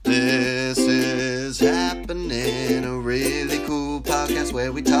podcast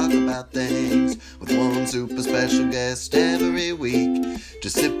where we talk about things with one super special guest every week.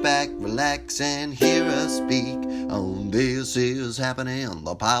 Just sit back, relax, and hear us speak on This Is Happening,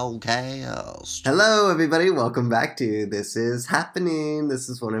 the podcast. Hello, everybody. Welcome back to This Is Happening. This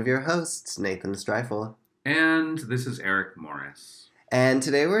is one of your hosts, Nathan Streifel. And this is Eric Morris. And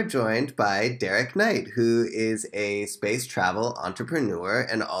today we're joined by Derrick Knight, who is a space travel entrepreneur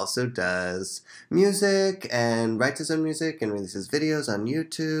and also does music and writes his own music and releases videos on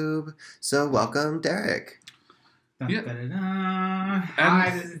YouTube. So welcome, Derrick. Yeah.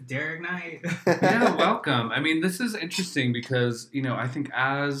 Hi, this is Derrick Knight. Yeah, welcome. I mean, this is interesting because, I think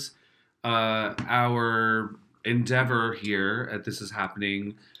as our endeavor here at This Is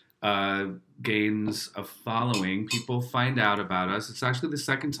Happening gains a following, people find out about us. It's actually the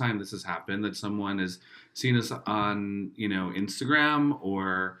second time this has happened that someone has seen us on, Instagram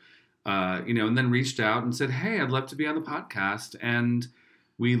or, and then reached out and said, hey, I'd love to be on the podcast. And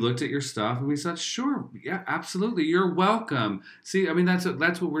we looked at your stuff and we said, sure, yeah, absolutely. You're welcome. See, I mean, that's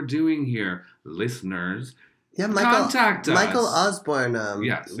what we're doing here. Listeners, yeah, contact us. Michael Osborne,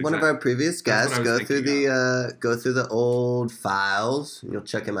 yes, exactly. One of our previous guests. Go through the old files. You'll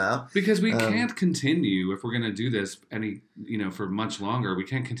check him out because we can't continue if we're going to do this for much longer. We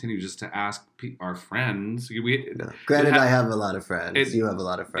can't continue just to ask our friends. Granted, I have a lot of friends. You have a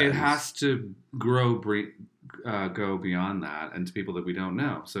lot of friends. It has to go beyond that and to people that we don't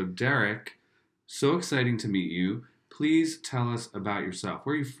know. So, Derrick, so exciting to meet you. Please tell us about yourself.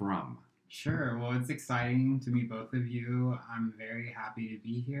 Where are you from? Sure. Well, it's exciting to meet both of you. I'm very happy to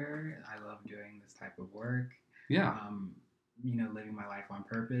be here. I love doing this type of work. Yeah. Living my life on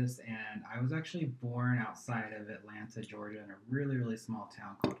purpose. And I was actually born outside of Atlanta, Georgia, in a really, really small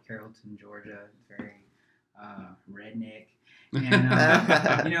town called Carrollton, Georgia. It's very redneck. And,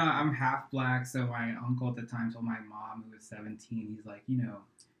 I'm half black. So my uncle at the time told my mom, who was 17, he's like,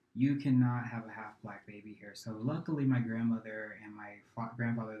 you cannot have a half-black baby here. So luckily, my grandmother and my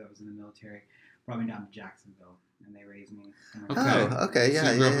grandfather that was in the military brought me down to Jacksonville, and they raised me. Okay, yeah,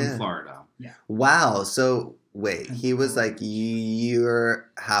 so you grew up in Florida. Yeah. Wow. So wait, he was like, you're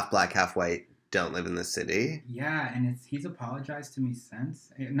half black, half white. Don't live in the city. Yeah, and he's apologized to me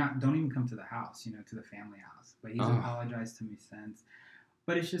since. Don't even come to the house, to the family house. But he's apologized to me since.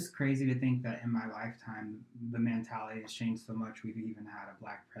 But it's just crazy to think that in my lifetime, the mentality has changed so much. We've even had a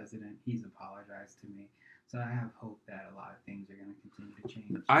black president. He's apologized to me. So I have hope that a lot of things are going to continue to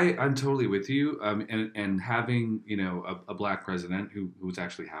change. I'm totally with you. And having, a black president who was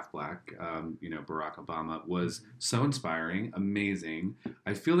actually half black, Barack Obama, was so inspiring, amazing.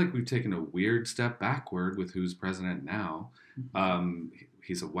 I feel like we've taken a weird step backward with who's president now.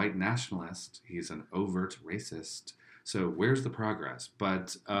 He's a white nationalist. He's an overt racist. So where's the progress?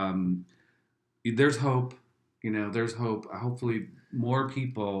 But there's hope. There's hope. Hopefully more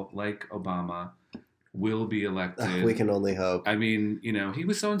people like Obama will be elected. We can only hope. I mean, he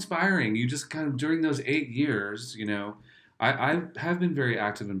was so inspiring. You just kind of, during those 8 years, I have been very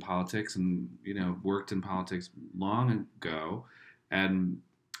active in politics and, worked in politics long ago. And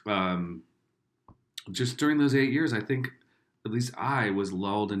just during those 8 years, I think at least I was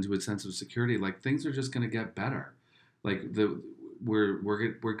lulled into a sense of security. Like, things are just going to get better. Like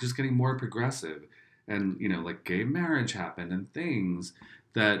we're just getting more progressive, and like gay marriage happened and things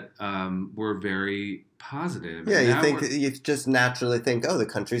that were very positive. Yeah, you just naturally think, the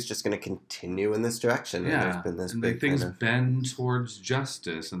country's just going to continue in this direction. Yeah, and there's been this and big things bend towards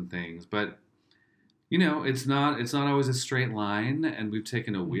justice and things, but it's not always a straight line, and we've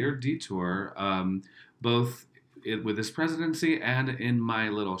taken a weird detour, both with this presidency and in my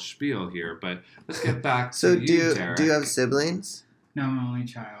little spiel here, but let's get back to you, Derrick. Do you have siblings? No, I'm an only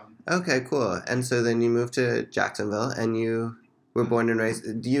child. Okay, cool. And so then you moved to Jacksonville, and you were born and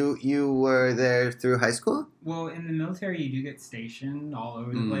raised. You were there through high school? Well, in the military, you do get stationed all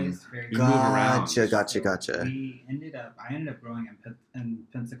over the place. You move around. Gotcha. I ended up growing in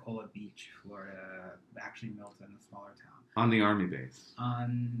Pensacola Beach, Florida. Actually, Milton, a smaller town. On the Army base.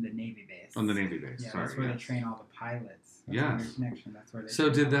 On the Navy base. Yeah, sorry. That's where they train all the pilots. Yes. That's where they. So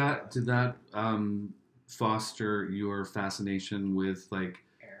did that foster your fascination with like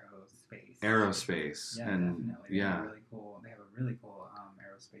aerospace? Yeah, and definitely. They have a really cool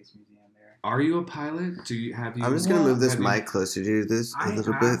aerospace museum there. Are you a pilot? I'm just gonna move this mic closer to this a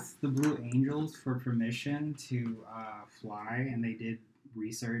little bit. I asked the Blue Angels for permission to fly, and they did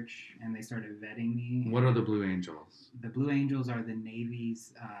research, and they started vetting me. What are the Blue Angels? The Blue Angels are the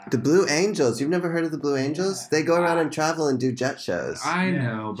Navy's... the Blue Angels? You've never heard of the Blue Angels? They go around and travel and do jet shows. I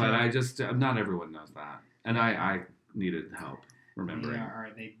know, but not everyone knows that. And I needed help remembering.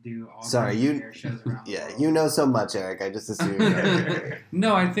 They do all Sorry, kinds of air shows around the Yeah, world. you know so much, Eric. I just assumed.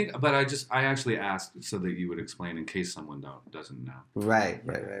 No, I think, but I actually asked so that you would explain in case someone doesn't know. Right.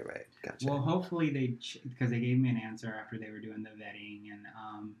 Gotcha. Well, hopefully because they gave me an answer after they were doing the vetting, and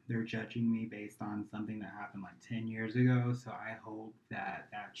they're judging me based on something that happened like 10 years ago. So I hope that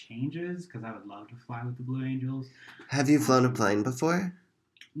changes, because I would love to fly with the Blue Angels. Have you flown a plane before?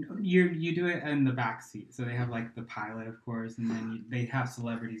 You do it in the back seat. So they have like the pilot, of course, and then they have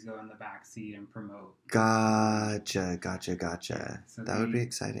celebrities go in the back seat and promote. Gotcha. So That would be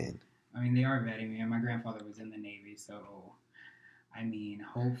exciting. I mean, they are vetting me, and my grandfather was in the Navy, so I mean,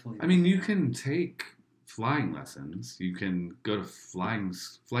 hopefully. I mean, you can take flying lessons. You can go to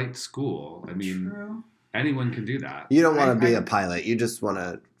flight school. I mean, True. anyone can do that. You don't want to be a pilot. You just want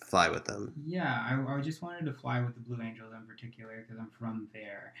to fly with them. Yeah, I just wanted to fly with the Blue Angels in particular because I'm from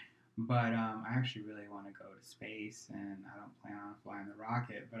there. But I actually really want to go to space, and I don't plan on flying the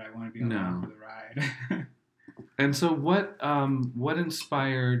rocket, but I want to be along for the ride. And so, what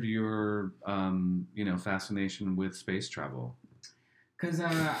inspired your fascination with space travel? Because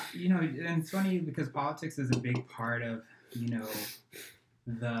and it's funny because politics is a big part of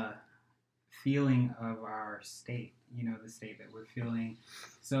the feeling of our state. The state that we're feeling.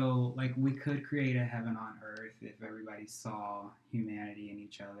 So, like, we could create a heaven on earth if everybody saw humanity in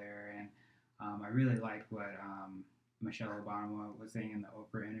each other. And I really liked what Michelle Obama was saying in the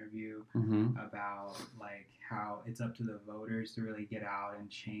Oprah interview about, like, how it's up to the voters to really get out and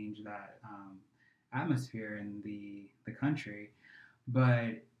change that atmosphere in the country.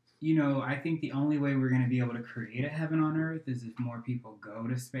 But I think the only way we're going to be able to create a heaven on earth is if more people go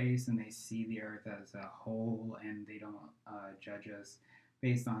to space and they see the earth as a whole, and they don't judge us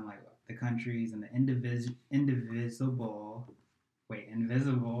based on like the countries and the invisible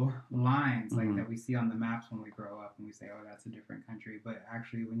lines like that we see on the maps when we grow up and we say, oh, that's a different country. But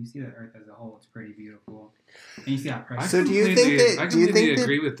actually, when you see the earth as a whole, it's pretty beautiful. And you see how precious. So do you think that? I completely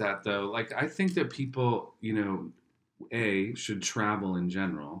agree with that, though. Like, I think that people, should travel in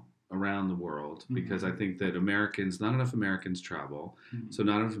general around the world, because I think that not enough Americans travel. So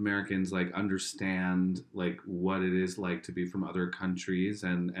not enough Americans like understand like what it is like to be from other countries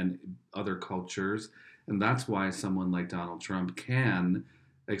and other cultures. And that's why someone like Donald Trump can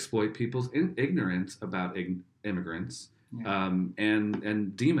exploit people's ignorance about immigrants and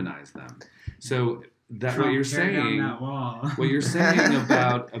demonize them. So that Trump, what you're tear down saying, that wall. what you're saying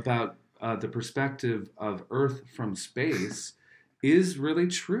about the perspective of Earth from space is really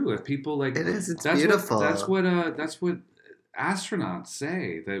true. If people like it is, it's that's beautiful. That's what astronauts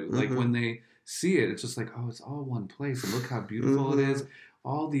say. That like when they see it, it's just like, oh, it's all one place, and look how beautiful it is.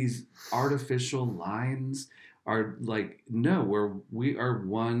 All these artificial lines are like, no, we are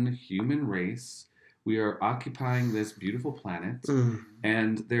one human race. We are occupying this beautiful planet,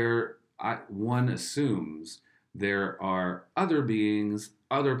 and one assumes there are other beings,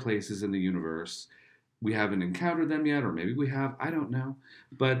 other places in the universe. We haven't encountered them yet, or maybe we have. I don't know.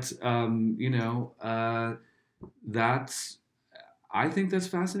 But, I think that's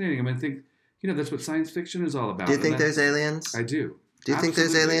fascinating. I mean, I think, that's what science fiction is all about. Do you think there's aliens? I do. Do you think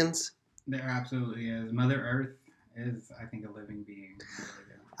there's aliens? There absolutely is. Mother Earth is, I think, a living being.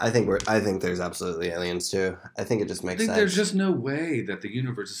 I think there's absolutely aliens too. I think it just makes sense. There's just no way that the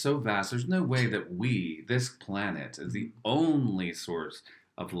universe is so vast. There's no way that this planet, is the only source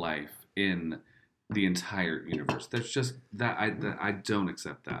of life in the entire universe. There's just that I don't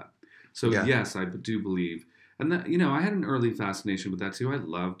accept that. So yes, I do believe, and that I had an early fascination with that too. I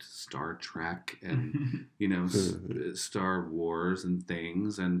loved Star Trek and Star Wars and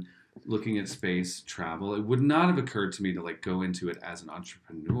things, and looking at space travel. It would not have occurred to me to like go into it as an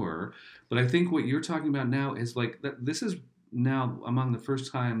entrepreneur, but I think what you're talking about now is like that. This is now among the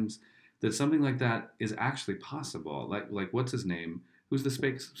first times that something like that is actually possible. Like what's his name? Who's the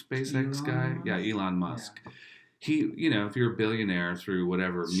SpaceX guy? Yeah, Elon Musk. Yeah. He, if you're a billionaire through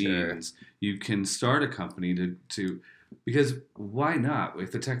whatever means, you can start a company to because why not?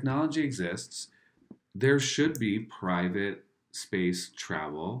 If the technology exists, there should be private space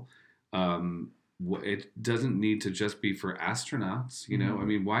travel. It doesn't need to just be for astronauts, I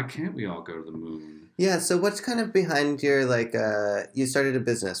mean, why can't we all go to the moon? Yeah, so what's kind of behind your, like, you started a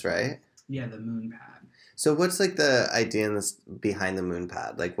business, right? Yeah, the Moon Pad. So what's, like, the idea behind the Moon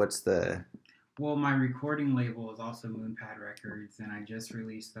Pad? Like, what's the... Well, my recording label is also Moon Pad Records, and I just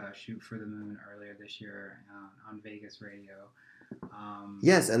released Shoot for the Moon earlier this year on Vegas Radio.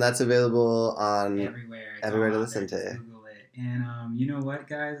 Yes, and that's available on... Everywhere to listen to. Google it. And you know what,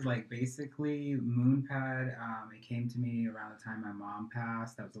 guys? Like basically, Moonpad. It came to me around the time my mom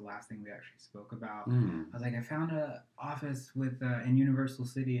passed. That was the last thing we actually spoke about. Mm. I was like, I found a office with in Universal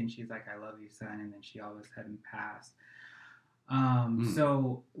City, and she's like, I love you, son. And then she always hadn't passed.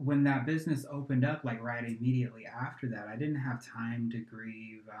 So when that business opened up, like right immediately after that, I didn't have time to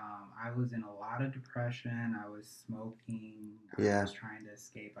grieve. I was in a lot of depression. I was smoking. I was trying to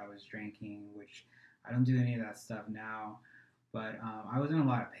escape. I was drinking, which I don't do any of that stuff now. But I was in a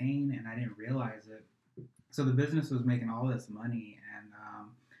lot of pain, and I didn't realize it. So the business was making all this money, and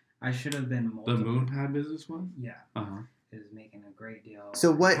I should have been The Moonpad business was? Yeah. Uh-huh. It was making a great deal.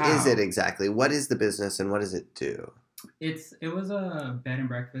 So what is How? it exactly? What is the business and what does it do? It was a bed and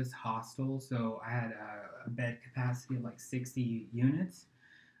breakfast hostel, so I had a bed capacity of like 60 units.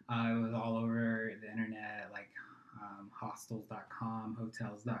 It was all over the internet, like hostels.com,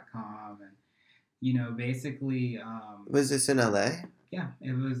 hotels.com, and basically. Was this in LA? Yeah,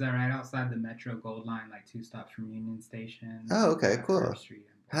 it was right outside the Metro Gold Line, like 2 stops from Union Station. Oh, okay, cool. First Street.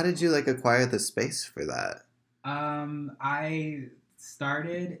 How did you acquire the space for that? I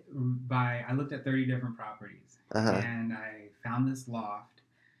started I looked at 30 different properties. And I found this loft,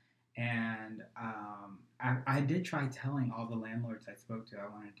 and I did try telling all the landlords I spoke to I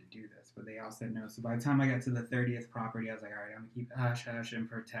wanted to do this, but they all said no. So by the time I got to the 30th property, I was like, all right, I'm going to keep it hush hush and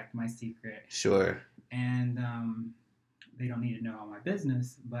protect my secret. Sure. And they don't need to know all my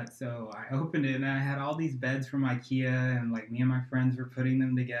business. But so I opened it, and I had all these beds from IKEA, and like me and my friends were putting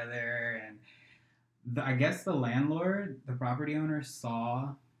them together. And I guess the landlord, the property owner, saw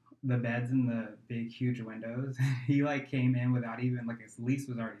the beds in the big huge windows. He came in without even his lease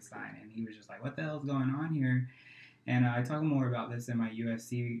was already signed, and he was just like, what the hell's going on here? And I talk more about this in my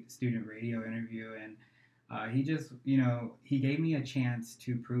USC student radio interview, and he just he gave me a chance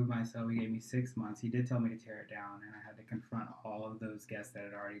to prove myself. He gave me 6 months. He did tell me to tear it down, and I had to confront all of those guests that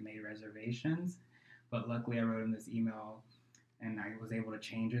had already made reservations, but luckily I wrote him this email and I was able to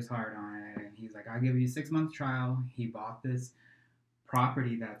change his heart on it. And he's like, I'll give you a 6-month trial. He bought this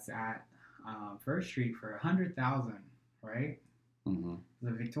property that's at First Street for $100,000, right? Mm-hmm.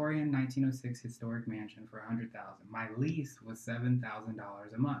 The Victorian 1906 historic mansion for $100,000. My lease was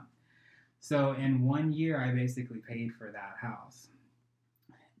 $7,000 a month. So in 1 year, I basically paid for that house,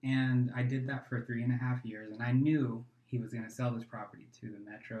 and I did that for 3.5 years. And I knew he was going to sell this property to the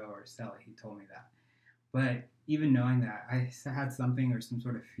Metro or sell it. He told me that. But even knowing that, I had something or some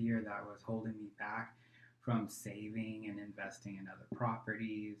sort of fear that was holding me back from saving and investing in other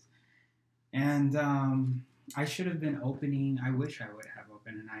properties. And I should have been opening, I wish I would have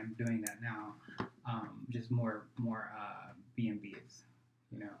opened, and I'm doing that now, just more B&Bs,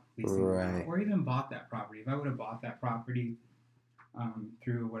 leasing them out, or even bought that property. If I would have bought that property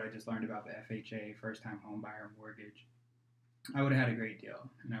through what I just learned about the FHA, first-time home buyer mortgage, I would have had a great deal,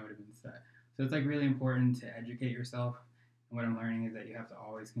 and I would have been set. So it's really important to educate yourself. And what I'm learning is that you have to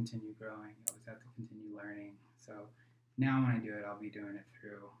always continue growing. You always have to continue learning. So now when I do it, I'll be doing it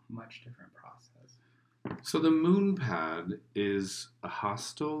through a much different process. So the Moonpad is a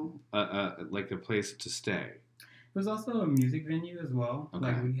hostel, like a place to stay. It was also a music venue as well.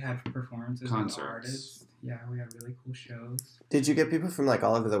 Okay. We had performances Concerts. with artists. Yeah, we had really cool shows. Did you get people from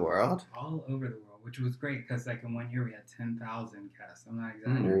all over the world? All over the world, which was great because in 1 year we had 10,000 guests. I'm not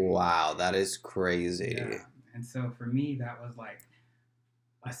exaggerating. Wow, that is crazy. Yeah. And so for me, that was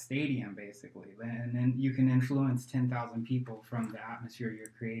a stadium, basically. And then you can influence 10,000 people from the atmosphere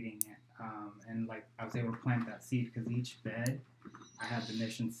you're creating. And I was able to plant that seed because each bed, I had the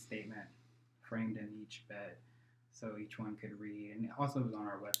mission statement framed in each bed. So each one could read. And also it was on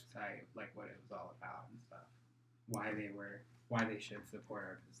our website, what it was all about and stuff. Why they should support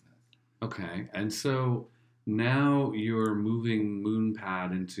our business. Okay. And so now you're moving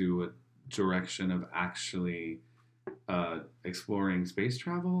Moonpad into a direction of actually exploring space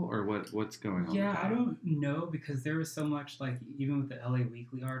travel, or what's going on? Yeah, I don't know, because there was so much even with the LA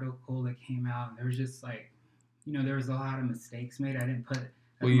Weekly article that came out, there was just there was a lot of mistakes made. I didn't put.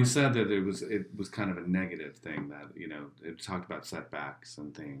 Well, you said that it was kind of a negative thing that it talked about setbacks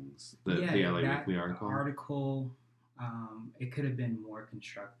and things. The LA Weekly article. It could have been more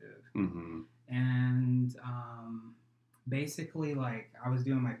constructive. Mm-hmm. And basically, I was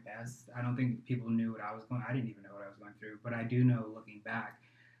doing my best. I don't think people knew what I was going. I didn't even know what I was going through, but I do know, looking back,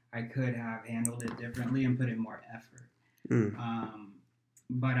 I could have handled it differently and put in more effort.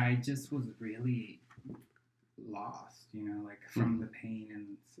 But I just was really lost, from the pain,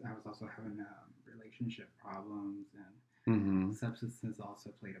 and I was also having relationship problems, and substances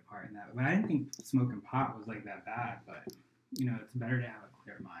also played a part in that. But I didn't think smoking pot was that bad. But it's better to have a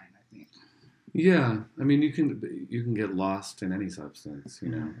clear mind, I think. Yeah, I mean, you can get lost in any substance. You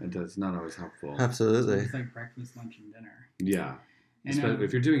know, it's not always helpful. Absolutely. It's like breakfast, lunch, and dinner. Yeah, And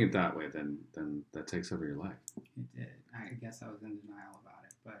if you're doing it that way, then that takes over your life. it did. I guess I was in denial about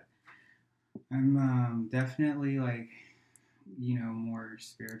it, but I'm definitely like, more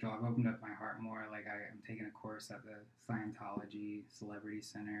spiritual. I've opened up my heart more. Like I'm taking a course at the Scientology Celebrity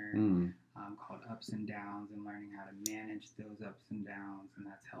Center called Ups and Downs, and learning how to manage those ups and downs, and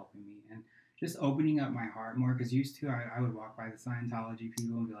that's helping me. And just opening up my heart more, because used to I would walk by the Scientology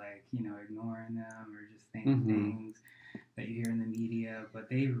people and be like, ignoring them or just thinking things that you hear in the media, but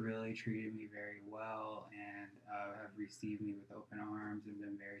they've really treated me very well and have received me with open arms and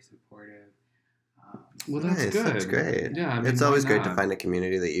been very supportive. Well, that's nice. good. That's great. Yeah, I mean, it's always great to find a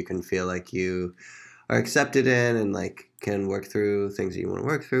community that you can feel like you are accepted in and like can work through things that you want to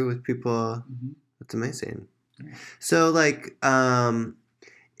work through with people. That's amazing. Yeah. So like,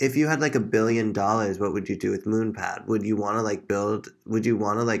 if you had like $1 billion, what would you do with Moonpad? Would you want to like build? Would you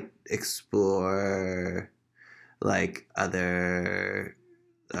want to like explore like other,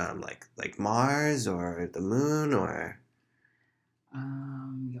 like Mars or the moon or?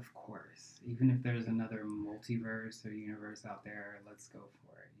 Of course. Even if there's another multiverse or universe out there, let's go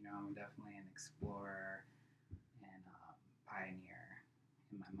for it. I'm definitely an explorer and pioneer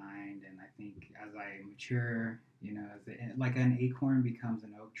in my mind. And I think as I mature, like an acorn becomes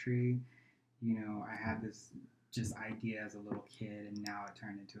an oak tree. I had this just idea as a little kid, and now it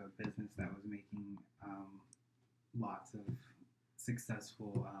turned into a business that was making lots of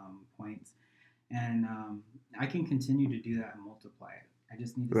successful points. And I can continue to do that and multiply it. I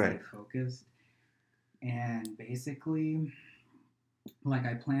just need to stay focused. And basically, like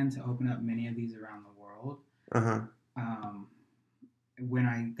I plan to open up many of these around the world. When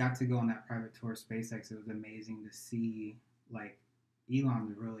I got to go on that private tour of SpaceX, it was amazing to see like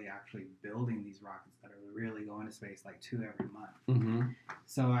Elon's really actually building these rockets that are really going to space, like 2 every month.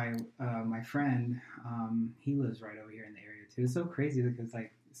 So my friend, he lives right over here in the area too. It's so crazy because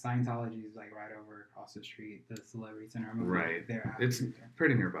like Scientology is like right over across the street, the Celebrity Center. Right. There. It's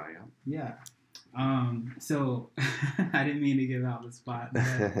pretty nearby, yeah. So I didn't mean to give out the spot. But,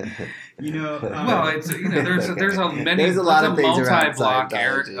 well, it's there's there's a lot of things multi-block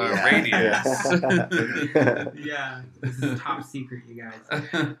radius. Yeah, this is top secret, you guys.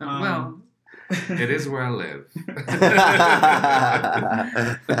 Well, it is where I live.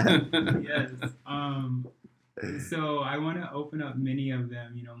 Yes. So I want to open up many of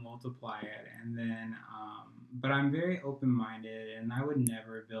them, multiply it, and then, but I'm very open-minded, and I would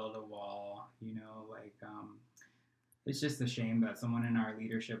never build a wall, it's just a shame that someone in our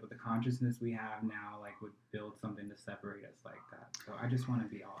leadership with the consciousness we have now, like, would build something to separate us like that. So I just want to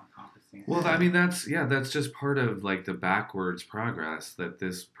be all-encompassing. Well, I mean, that's just part of, like, the backwards progress that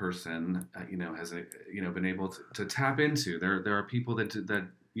this person, has, been able to tap into. There are people that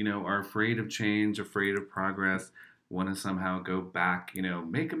are afraid of change, afraid of progress, want to somehow go back,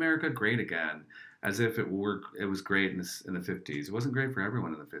 make America great again, as if it was great in the 50s. It wasn't great for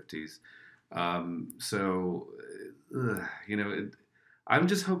everyone in the 50s. I'm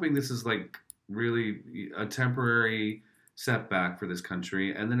just hoping this is like really a temporary setback for this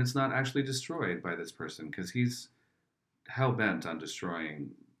country, and then it's not actually destroyed by this person, because he's hell-bent on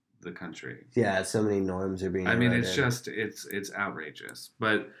destroying the country. Yeah, so many norms are being eroded. It's just it's outrageous.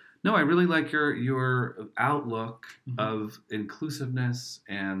 But no, I really like your outlook of inclusiveness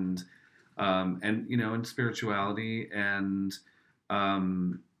and and spirituality, and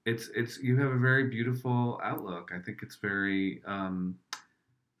it's you have a very beautiful outlook. I think it's very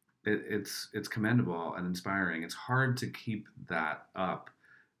it's commendable and inspiring. It's hard to keep that up,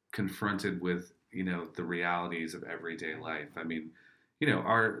 confronted with the realities of everyday life. I mean,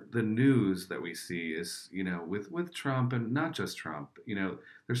 the news that we see is, with Trump, and not just Trump,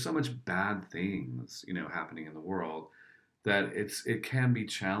 there's so much bad things, happening in the world, that it can be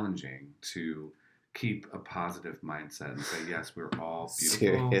challenging to keep a positive mindset and say, yes, we're all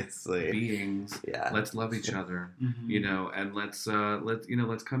beautiful beings. Yeah. Let's love each other, and let's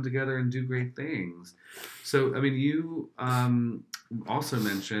come together and do great things. So, I mean, you also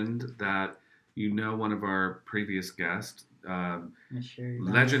mentioned that one of our previous guests,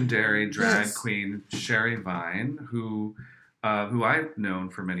 legendary drag queen Sherry Vine, who I've known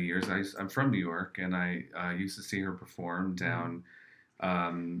for many years. I'm from New York, and I used to see her perform down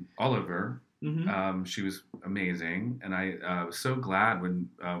all over. She was amazing, and I was so glad when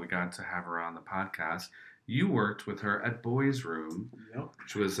we got to have her on the podcast. You worked with her at Boys Room,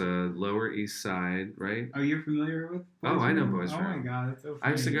 which was a Lower East Side, right? Oh, you're familiar with Boys Room? I know Boys Room. Oh my God, that's so funny.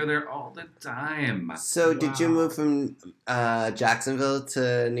 I used to go there all the time. So did you move from Jacksonville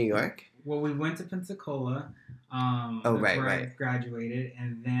to New York? Well, we went to Pensacola. Oh, That's right, where I right. graduated,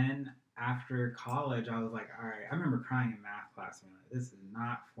 and then after college, I was like, all right. I remember crying in math class. I'm like, this is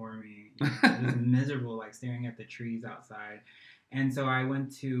not for me. This is miserable, like staring at the trees outside. And so I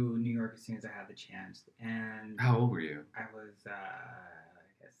went to New York as soon as I had the chance. And How old were you? I was,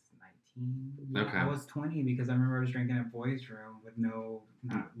 I guess, 19. Yeah, Okay. I was 20 because I remember I was drinking at Boys' Room with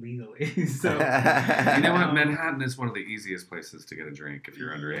not legally. So You know what? Manhattan is one of the easiest places to get a drink if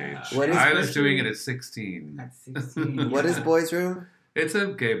you're underage. What is- I was doing it at 16. At 16. What is yeah. Boys' Room? It's a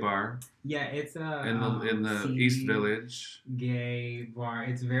gay bar Yeah, it's a in the CD East Village. gay bar.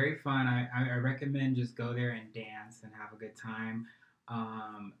 It's very fun. I recommend just go there and dance and have a good time.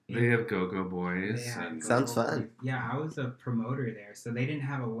 They have Go-Go Boys. They have And Sounds Go-Go fun. Boys. Yeah, I was a promoter there, so they didn't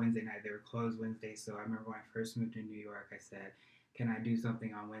have a Wednesday night. They were closed Wednesdays. So I remember when I first moved to New York, I said, "Can I do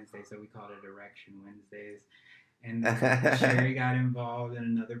something on Wednesday?" So we called it Erection Wednesdays. And Sherry got involved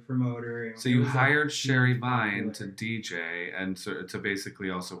and another promoter. And so it you was hired huge Sherry Vine popular. to DJ and to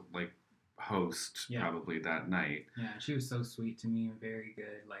basically also like host Yeah. probably that night. Yeah, she was so sweet to me and very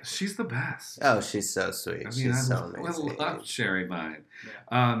good. Like She's the best. Oh, she's so sweet. I mean, She's so amazing. I love Sherry Vine.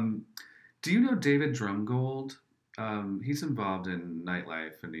 Yeah. Do you know David Drumgold? He's involved in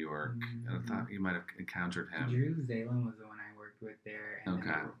nightlife in New York, and I thought you might have encountered him. Drew Zalen was the one I worked with there, and Okay.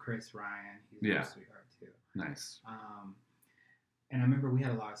 then Chris Ryan. He's Yeah. a sweetheart too. Nice. And I remember we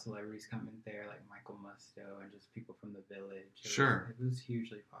had a lot of celebrities come in there, like Michael Musto and just people from the village. Sure. It was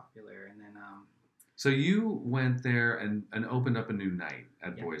hugely popular. And then So you went there and opened up a new night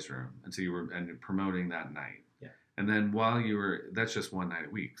at Yeah. Boys Room, and so you were promoting that night. Yeah. And then while you were, that's just one night a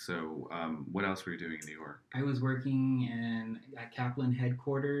week. So what else were you doing in New York? I was working at Kaplan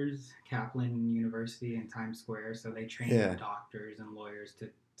headquarters, Kaplan University in Times Square. So they train Yeah. doctors and lawyers to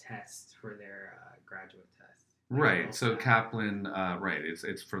test for their graduate tests. Right. So LSAT. Kaplan, right?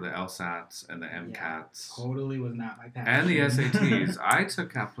 It's for the LSATs and the MCATs Totally was not my passion. and the SATs. I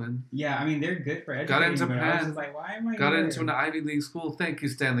took Kaplan. Yeah, I mean they're good for educating. Got into but I was Penn. just like, why am I Got here? into an Ivy League school. Thank you,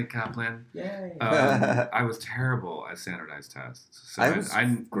 Stanley Kaplan. Yay. I was terrible at standardized tests. So I was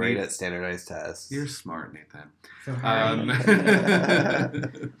great at standardized tests. You're smart, Nathan. So how Um,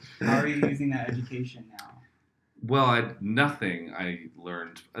 are you using that education now? Well, nothing I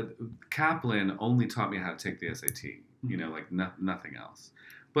learned. Kaplan only taught me how to take the SAT. You know, like nothing else.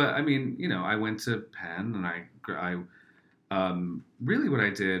 But I mean, you know, I went to Penn, and I really what I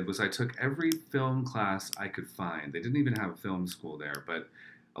did was I took every film class I could find. They didn't even have a film school there, but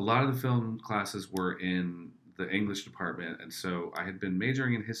a lot of the film classes were in the English department, and so I had been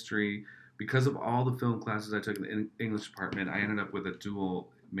majoring in history. Because of all the film classes I took in the English department, I ended up with a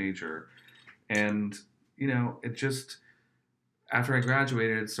dual major, and you know, it just, after I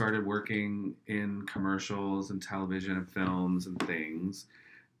graduated, started working in commercials and television and films and things.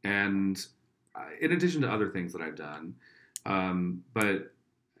 And in addition to other things that I've done. But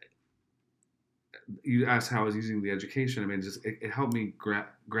you asked how I was using the education. I mean, it helped me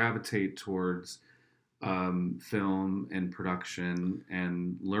gravitate towards film and production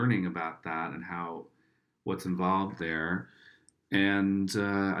and learning about that and what's involved there. And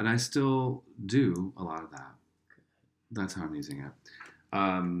I still do a lot of that. That's how I'm using it.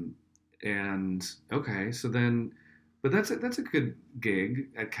 And okay, so then, but that's a good gig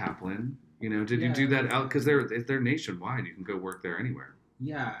at Kaplan. You know, did you do that out because they're nationwide? You can go work there anywhere.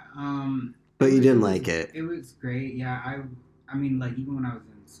 Yeah. But you didn't like it. It was great. Yeah. I mean, like even when I was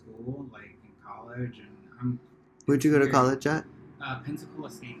in school, like in college, and Where'd you go to college at? Pensacola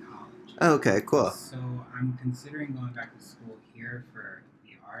State College. Oh, okay, cool. So I'm considering going back to school here for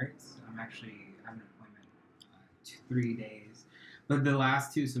the arts. I'm actually having an appointment 3 days. But the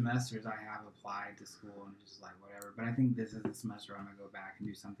last 2 semesters I have applied to school and just like whatever. But I think this is the semester I'm going to go back and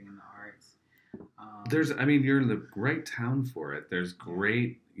do something in the arts. You're in the right town for it. There's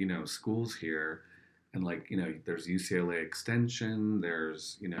great, schools here. And there's UCLA Extension.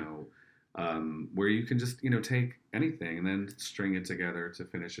 There's, where you can just, take anything and then string it together to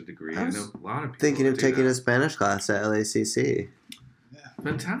finish a degree. I know a lot of people thinking of taking that. a Spanish class at LACC.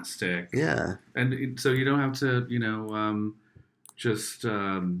 Fantastic. Yeah. And so you don't have to, just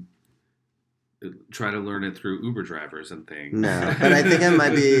try to learn it through Uber drivers and things. No, but I think I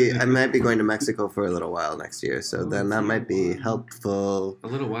might be going to Mexico for a little while next year, so then that might be helpful. A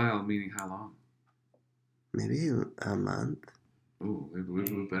little while, meaning how long? Maybe a month. Ooh,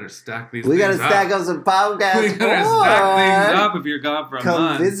 we better stack these. We gotta things stack up. up some podcasts. We gotta stack things up if you're gone for a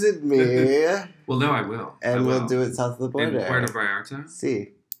month. Come visit me. Well, no, I will. And we'll do it south of the border. In Puerto Vallarta?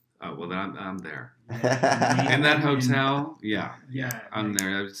 See. Oh, well, then I'm there. Yeah. In that hotel? Yeah. Yeah. I'm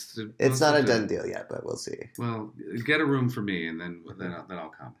there. It's not a done deal yet, but we'll see. Well, get a room for me, and then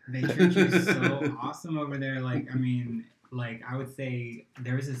I'll come. They treat you so awesome over there. Like, I mean, like I would say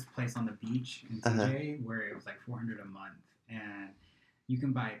there was this place on the beach in TJ where it was like $400 a month, and you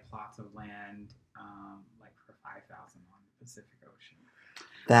can buy plots of land like for $5,000 on the Pacific Ocean.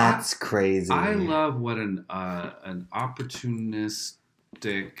 That's crazy. I love what an opportunistic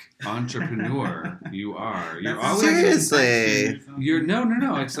entrepreneur you are. You're always seriously. You're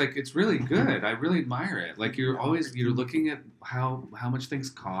no. It's like it's really good. I really admire it. Like you're looking at how much things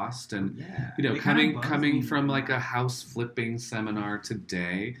cost, and you know, coming from like a house flipping seminar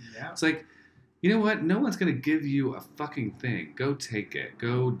today. Yeah. It's like, you know what? No one's gonna give you a fucking thing. Go take it.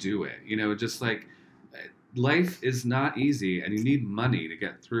 Go do it. You know, just like life is not easy, and you need money to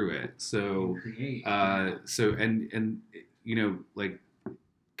get through it. So, and you know, like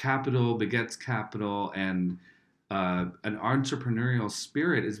capital begets capital, and an entrepreneurial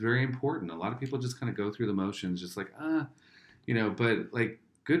spirit is very important. A lot of people just kind of go through the motions, just like you know. But like,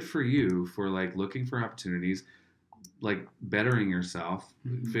 good for you for like looking for opportunities, like bettering yourself,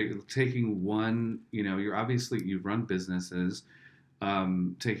 taking one. You know, you've run businesses.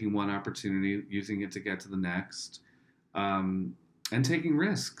 Taking one opportunity, using it to get to the next, and taking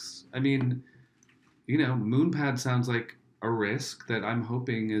risks. I mean, you know, Moonpad sounds like a risk that I'm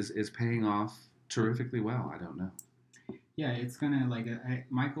hoping is paying off terrifically well. I don't know. Yeah, it's gonna like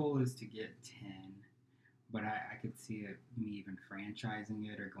my goal is to get 10, but I could see me even franchising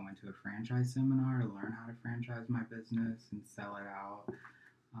it or going to a franchise seminar to learn how to franchise my business and sell it out.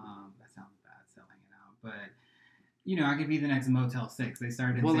 That sounds bad, selling it out, but. You know, I could be the next Motel 6. They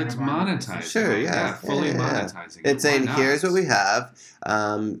started. Well, it's monetized. Sure, yeah, fully monetizing. It's saying here's what we have.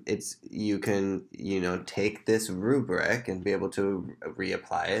 It's you can take this rubric and be able to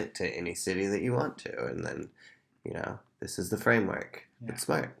reapply it to any city that you want to, and then this is the framework. Yeah. It's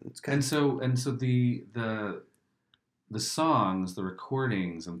smart. It's good. And so the songs, the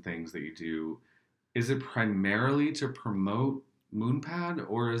recordings, and things that you do, is it primarily to promote Moonpad,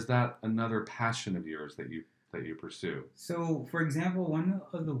 or is that another passion of yours that you pursue? So, for example, one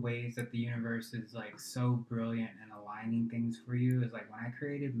of the ways that the universe is like so brilliant and aligning things for you is like when I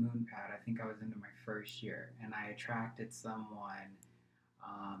created Moonpad, I think I was into my first year, and I attracted someone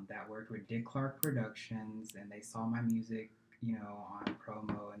that worked with Dick Clark Productions, and they saw my music, on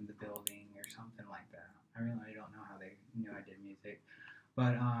promo in the building or something like that. I really don't know how they knew I did music.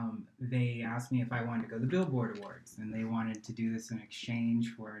 But they asked me if I wanted to go to the Billboard Awards, and they wanted to do this in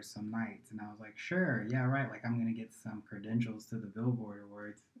exchange for some nights. And I was like, sure, yeah, right. Like, I'm going to get some credentials to the Billboard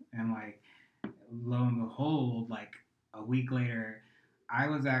Awards. And, like, lo and behold, like, a week later, I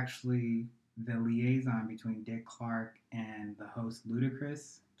was actually the liaison between Dick Clark and the host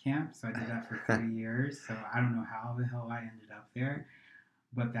Ludacris camp. So I did that for 3 years. So I don't know how the hell I ended up there.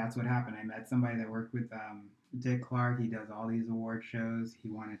 But that's what happened. I met somebody that worked with Dick Clark. He does all these award shows. He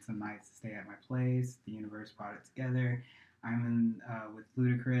wanted some nights to stay at my place. The universe brought it together. I'm in with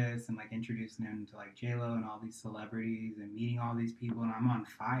Ludacris and like introducing him to like J-Lo and all these celebrities and meeting all these people. And I'm on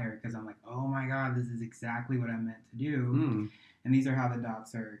fire because I'm like, oh my God, this is exactly what I meant to do. And these are how the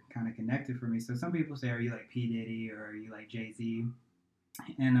dots are kind of connected for me. So some people say, are you like P. Diddy or are you like Jay-Z?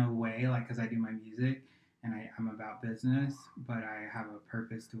 In a way, like, because I do my music. And I'm about business, but I have a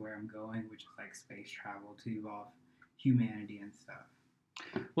purpose to where I'm going, which is like space travel to evolve humanity and stuff.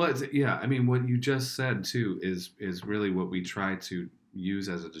 Well, I mean, what you just said too is really what we try to use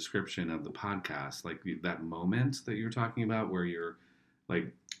as a description of the podcast, like that moment that you're talking about, where you're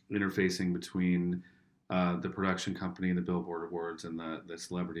like interfacing between the production company, the Billboard Awards, and the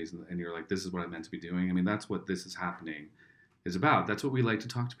celebrities, and you're like, this is what I meant to be doing. I mean, that's what this is happening. Is about. That's what we like to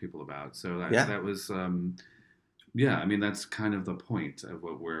talk to people about. So that was, I mean, that's kind of the point of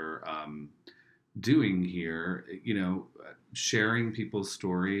what we're doing here. Sharing people's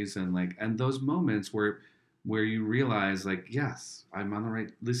stories and those moments where you realize like, yes, I'm on the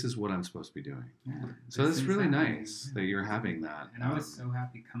right. This is what I'm supposed to be doing. Yeah, so it's really nice that you're having that. And I was so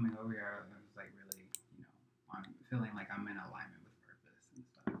happy coming over here. I was like really, I'm feeling like I'm in alignment.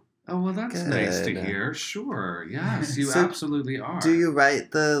 Oh, well, that's nice to hear. Sure. Yes, you absolutely are. Do you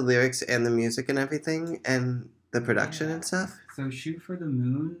write the lyrics and the music and everything and the production and stuff? So Shoot for the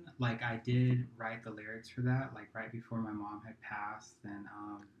Moon, like I did write the lyrics for that, like right before my mom had passed. And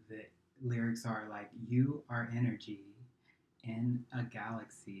the lyrics are like, you are energy in a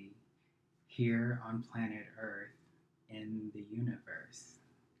galaxy here on planet Earth in the universe.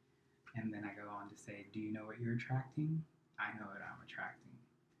 And then I go on to say, do you know what you're attracting? I know what I'm attracting.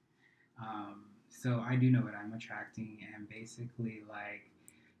 So I do know what I'm attracting, and basically, like,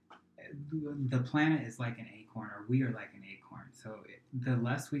 the planet is like an acorn, or we are like an acorn. So the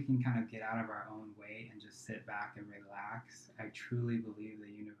less we can kind of get out of our own way and just sit back and relax, I truly believe the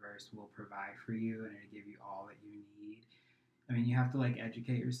universe universe will provide for you and it'll give you all that you need. I mean, you have to like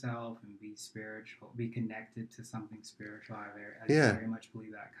educate yourself and be spiritual, be connected to something spiritual. I very much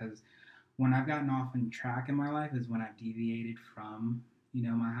believe that, because when I've gotten off in track in my life is when I've deviated from,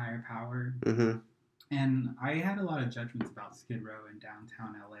 my higher power. Mm-hmm. And I had a lot of judgments about Skid Row in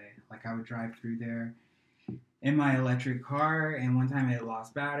downtown LA. Like, I would drive through there in my electric car, and one time it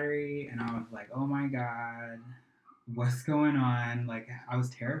lost battery, and I was like, oh my God, what's going on? Like, I was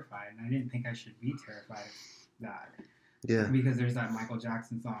terrified, and I didn't think I should be terrified of that. Yeah. Because there's that Michael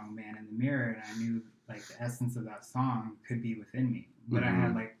Jackson song, Man in the Mirror, and I knew, like, the essence of that song could be within me. But I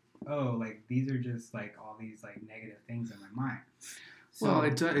had, like, these are just, like, all these, like, negative things in my mind. So, well,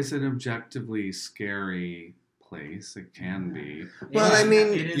 it's an objectively scary place. It can be. Well, I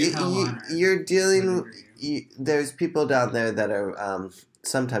mean, you're dealing. There's people down there that are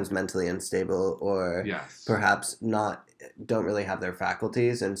sometimes mentally unstable, or perhaps don't really have their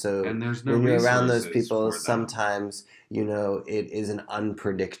faculties, and so and there's no when you're around those people, sometimes it is an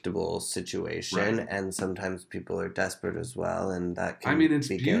unpredictable situation, and sometimes people are desperate as well, and that can. I mean, it's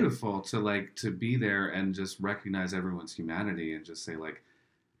beautiful to be there and just recognize everyone's humanity and just say, like,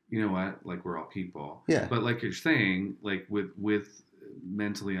 you know what, like, we're all people. Yeah. But like you're saying, like with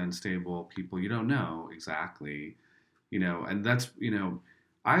mentally unstable people, you don't know exactly, and that's,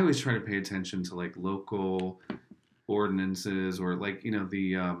 I always try to pay attention to like local ordinances, or like,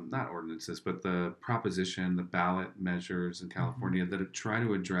 the not ordinances, but the ballot measures in California that try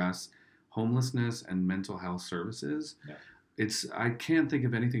to address homelessness and mental health services. Yeah. I can't think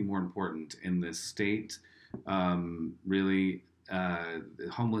of anything more important in this state. Really, the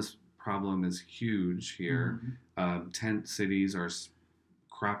homeless problem is huge here. Mm-hmm. Tent cities are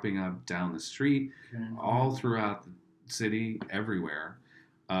cropping up down the street, all throughout the city, everywhere.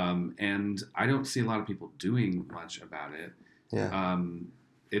 And I don't see a lot of people doing much about it. Yeah.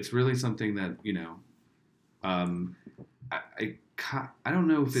 It's really something that, I don't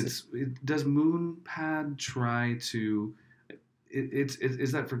know if does Moonpad try to,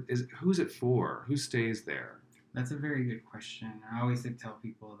 who's it for? Who stays there? That's a very good question. I always tell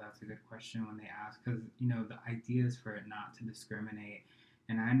people that's a good question when they ask, because, the idea is for it not to discriminate.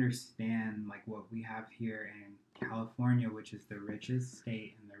 And I understand, like, what we have here in California, which is the richest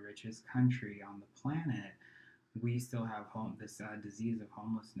state and the richest country on the planet, we still have this disease of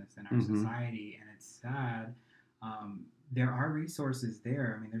homelessness in our mm-hmm. society, and it's sad. There are resources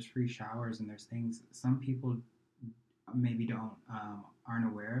there. I mean, there's free showers and there's things. Some people maybe aren't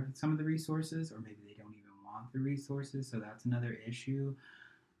aware of some of the resources, or maybe they don't even want the resources, so that's another issue.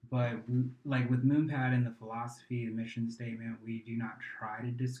 But like with Moonpad and the philosophy, the mission statement, we do not try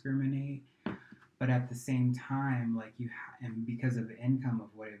to discriminate. But at the same time, like and because of the income of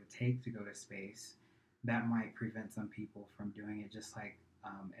what it would take to go to space, that might prevent some people from doing it. Just like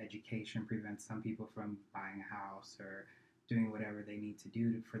education prevents some people from buying a house or doing whatever they need to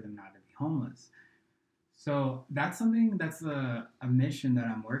do for them not to be homeless. So that's a mission that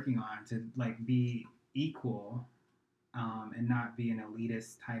I'm working on, to like be equal. And not be an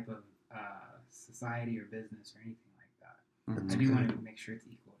elitist type of society or business or anything like that. Mm-hmm. I do want to make sure it's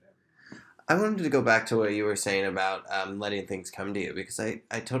equal to everyone. I wanted to go back to what you were saying about letting things come to you, because I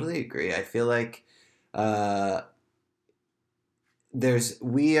totally agree. I feel like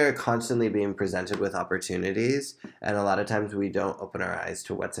we are constantly being presented with opportunities, and a lot of times we don't open our eyes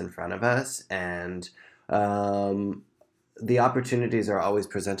to what's in front of us, and the opportunities are always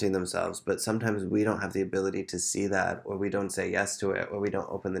presenting themselves, but sometimes we don't have the ability to see that, or we don't say yes to it, or we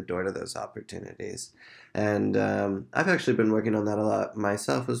don't open the door to those opportunities. And I've actually been working on that a lot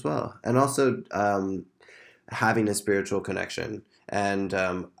myself as well. And also having a spiritual connection, and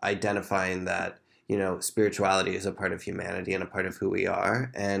identifying that, spirituality is a part of humanity and a part of who we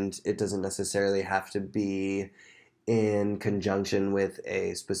are. And it doesn't necessarily have to be in conjunction with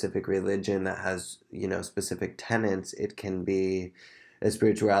a specific religion that has, specific tenets. It can be a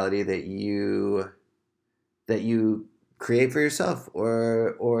spirituality that you create for yourself,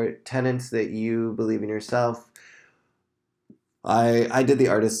 or tenets that you believe in yourself. I did The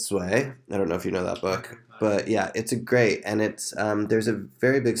Artist's Way. I don't know if you know that book, but yeah, it's great, and it's there's a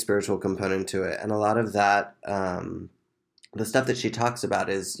very big spiritual component to it, and a lot of that, the stuff that she talks about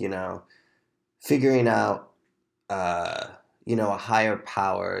is, figuring out a higher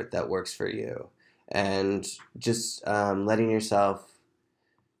power that works for you, and just letting yourself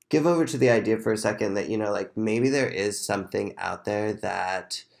give over to the idea for a second that, like, maybe there is something out there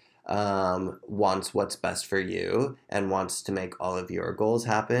that wants what's best for you and wants to make all of your goals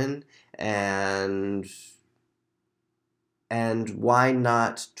happen, and why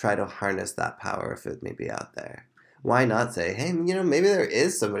not try to harness that power if it may be out there? why not say, hey, maybe there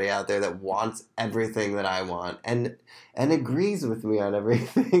is somebody out there that wants everything that I want and agrees with me on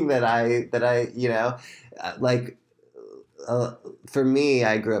everything that I like. For me,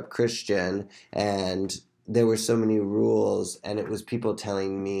 I grew up Christian, and there were so many rules, and it was people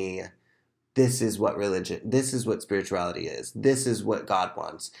telling me, this is what spirituality is. This is what God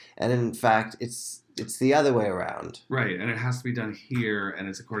wants. And in fact, it's the other way around. Right, and it has to be done here, and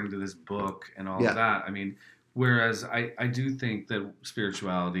it's according to this book and all Yeah. of that. I mean, whereas I do think that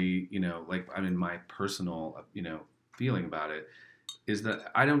spirituality, my personal, feeling about it is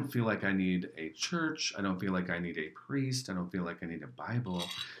that I don't feel like I need a church. I don't feel like I need a priest. I don't feel like I need a Bible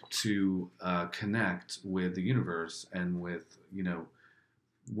to connect with the universe and with,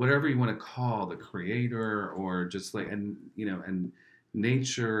 whatever you want to call the creator, or just and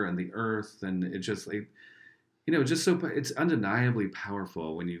nature and the earth. And it just just so it's undeniably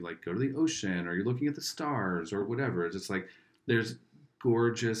powerful when you go to the ocean, or you're looking at the stars or whatever. It's just there's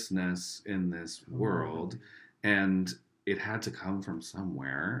gorgeousness in this world, and it had to come from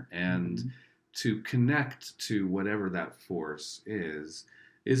somewhere, and to connect to whatever that force is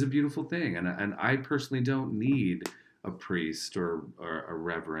a beautiful thing. And I personally don't need a priest or a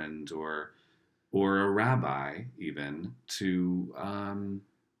reverend or a rabbi even to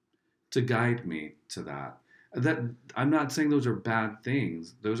guide me to that. That I'm not saying those are bad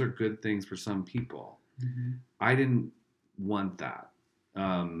things. Those are good things for some people. Mm-hmm. I didn't want that.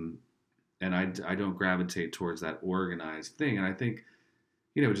 And I don't gravitate towards that organized thing. And I think,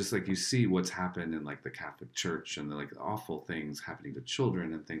 just you see what's happened in the Catholic Church, and the awful things happening to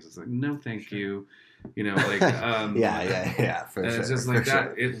children and things. It's no, thank you. Yeah, for and sure. It's just for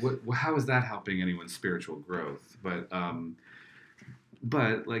that. sure. How is that helping anyone's spiritual growth? But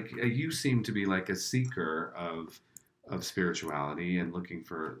you seem to be a seeker of spirituality and looking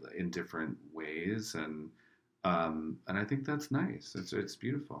for in different ways, and I think that's nice. It's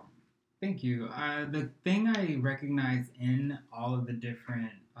beautiful. Thank you. The thing I recognize in all of the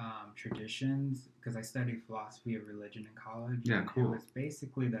different traditions, because I studied philosophy of religion in college. Yeah, cool. It was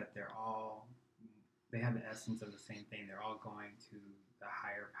basically that they have the essence of the same thing. They're all going to the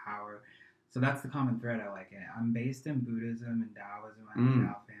higher power. So that's the common thread I like in it. I'm based in Buddhism and Taoism. I'm a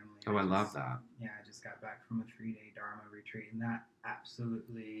Tao family. Oh, I love that. Yeah, I just got back from a 3-day Dharma retreat, and that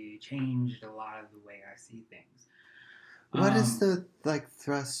absolutely changed a lot of the way I see things. What is the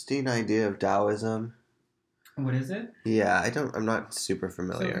thrusting idea of Taoism? What is it? Yeah, I'm not super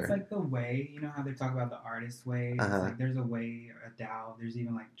familiar. So it's the way, how they talk about the artist way. Uh-huh. It's there's a way, a Tao. There's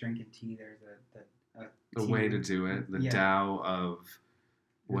even drinking tea. There's a way to do it. The Tao of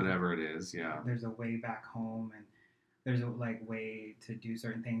whatever it is. Yeah. There's a way back home, and there's a way to do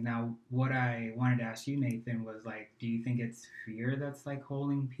certain things. Now, what I wanted to ask you, Nathan, was do you think it's fear that's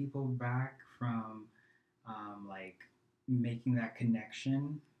holding people back from making that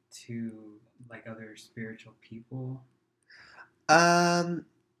connection to other spiritual people?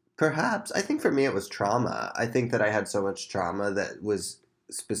 Perhaps. I think for me it was trauma. I think that I had so much trauma that was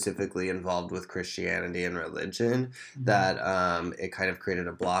specifically involved with Christianity and religion that it kind of created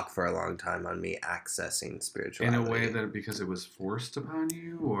a block for a long time on me accessing spirituality. In a way that because it was forced upon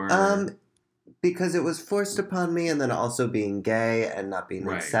you, or because it was forced upon me, and then also being gay and not being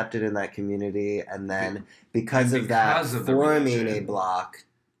accepted in that community, and then because of that forming a block,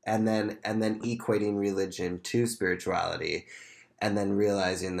 and then equating religion to spirituality, and then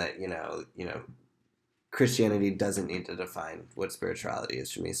realizing that Christianity doesn't need to define what spirituality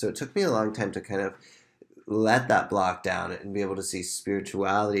is for me. So it took me a long time to kind of let that block down and be able to see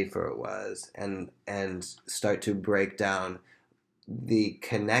spirituality for what it was, and start to break down the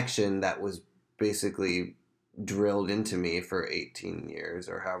connection that was basically drilled into me for 18 years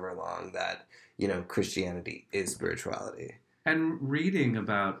or however long that, Christianity is spirituality. And reading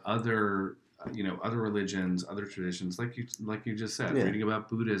about other religions, other traditions, like you just said, reading about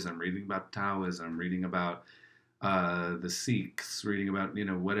Buddhism, reading about Taoism, reading about the Sikhs, reading about,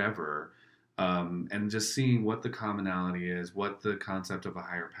 whatever, and just seeing what the commonality is, what the concept of a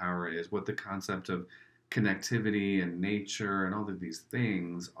higher power is, what the concept of connectivity and nature and all of these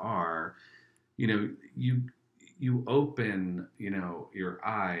things are. You open, your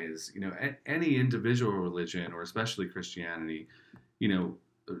eyes, any individual religion, or especially Christianity,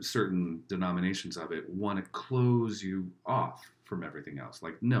 certain denominations of it want to close you off from everything else.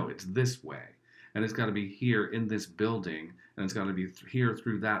 No, it's this way, and it's got to be here in this building, and it's got to be here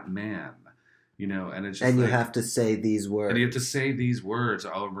through that man, and it's just and you have to say these words. And you have to say these words.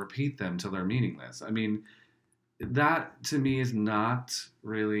 I'll repeat them till they're meaningless. I mean, that to me is not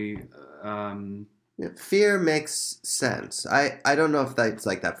really Yeah, fear makes sense. I don't know if that's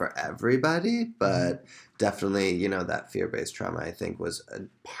like that for everybody, but definitely, that fear-based trauma, I think, was a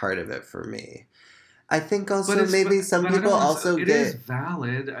part of it for me. I think also maybe some but I people don't want also to. It is get.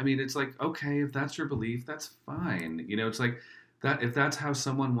 valid. I mean, it's like okay, if that's your belief, that's fine. It's like that. If that's how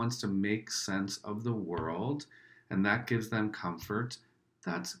someone wants to make sense of the world, and that gives them comfort,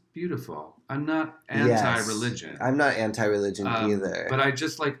 that's beautiful. I'm not Yes, anti-religion. I'm not anti-religion But either. I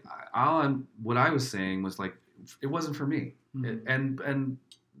just like what I was saying was like it wasn't for me, and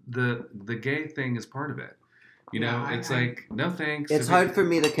the gay thing is part of it. It's like no thanks. It's If it hard for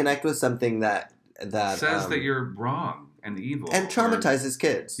me to connect with something that says that you're wrong and evil and traumatizes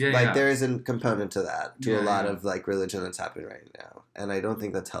kids. yeah, Like yeah, there is a component to that, to a yeah, lot yeah. of like religion that's happening right now. And I don't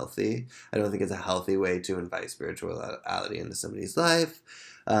think that's healthy. I don't think it's a healthy way to invite spirituality into somebody's life.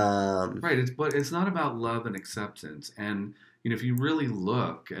 Right. But it's not about love and acceptance. And if you really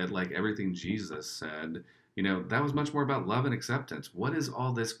look at like everything Jesus said, that was much more about love and acceptance. What is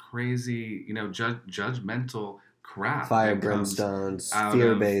all this crazy, judgmental crap Fire, that comes brimstones, out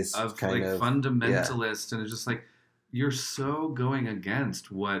fear-based of kind like of, yeah. fundamentalists? And it's just like you're so going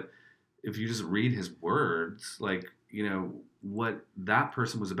against what if you just read his words, like what that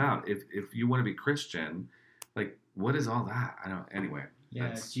person was about. If you want to be Christian, like what is all that? I don't. Anyway.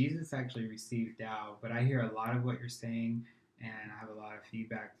 Yeah, Jesus actually received doubt, but I hear a lot of what you're saying, and I have a lot of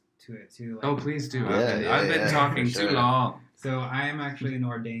feedback to it too. Oh, please do. Yeah, I've been talking for sure. too long. So I am actually an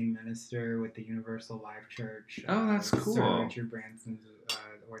ordained minister with the Universal Life Church. Oh, that's cool. Sir Richard Branson's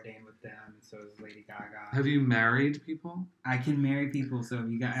ordained with them, and so is Lady Gaga. Have you married people? I can marry people, so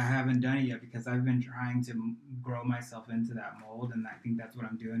I haven't done it yet because I've been trying to grow myself into that mold, and I think that's what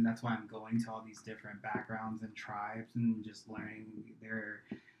I'm doing. That's why I'm going to all these different backgrounds and tribes and just learning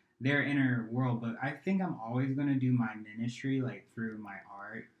their inner world. But I think I'm always going to do my ministry like through my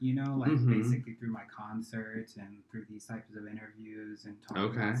art, basically through my concerts and through these types of interviews and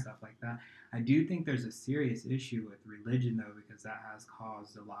talking about stuff like that. I do think there's a serious issue with religion though, because that has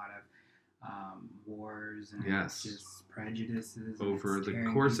caused a lot of wars and just prejudices over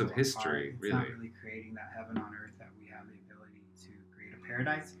the course of history. It's not really creating that heaven on earth that we have the ability to create a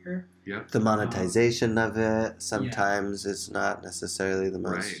paradise here. Yep. The monetization of it sometimes is not necessarily the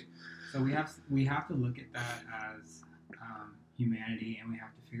most. Right. So we have to look at that as humanity, and we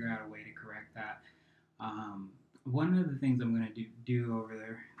have to figure out a way to correct that. One of the things I'm going to do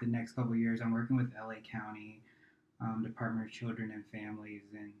over the next couple of years, I'm working with LA County Department of Children and Families,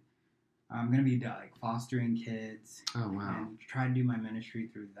 and I'm going to be like fostering kids. Oh, wow. And try to do my ministry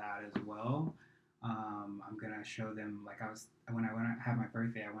through that as well. I'm going to show them, like when I went to have my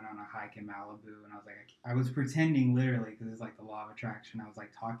birthday, I went on a hike in Malibu, and I was pretending literally, because it's like the law of attraction. I was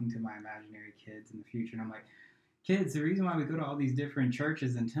like talking to my imaginary kids in the future, and I'm like, kids, the reason why we go to all these different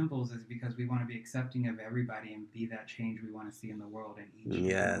churches and temples is because we want to be accepting of everybody and be that change we want to see in the world in each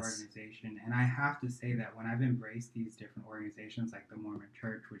different organization. And I have to say that when I've embraced these different organizations, like the Mormon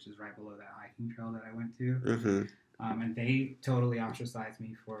Church, which is right below that hiking trail that I went to, and they totally ostracized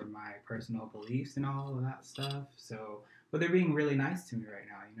me for my personal beliefs and all of that stuff. So, but they're being really nice to me right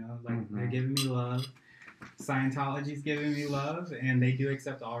now, they're giving me love. Scientology's giving me love, and they do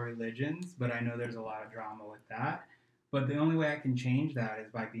accept all religions, but I know there's a lot of drama with that. But the only way I can change that is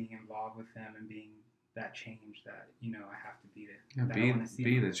by being involved with them and being that change that I have to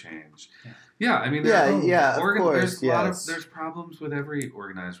be the change. Yeah, I mean, of course, there's problems with every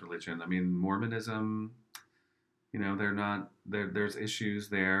organized religion. I mean, Mormonism. They're not there. There's issues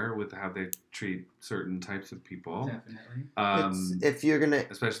there with how they treat certain types of people. Definitely. If you're gonna,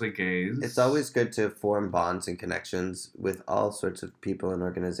 especially gays, it's always good to form bonds and connections with all sorts of people and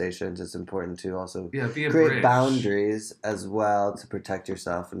organizations. It's important to also create boundaries as well to protect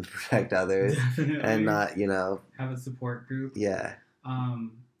yourself and protect others, and not have a support group. Yeah.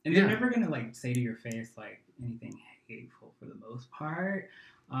 And they're never gonna say to your face anything hateful for the most part.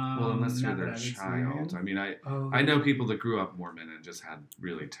 Well, unless you're their child. I mean, I know people that grew up Mormon and just had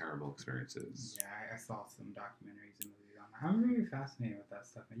really terrible experiences. Yeah, I saw some documentaries and movies on that. I'm really fascinated with that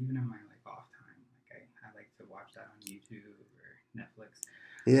stuff, and even in my off time, I like to watch that on YouTube or Netflix.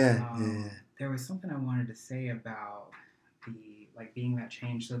 Yeah. There was something I wanted to say about the being that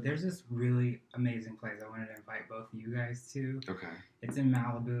change. So there's this really amazing place I wanted to invite both of you guys to. Okay. It's in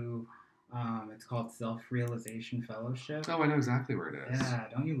Malibu. It's called Self-Realization Fellowship. Oh, I know exactly where it is. Yeah,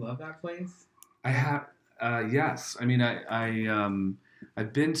 don't you love that place? I have. Yes, I mean,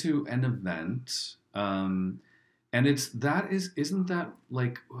 I've been to an event, and isn't that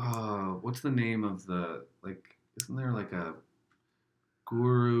what's the name of the Isn't there a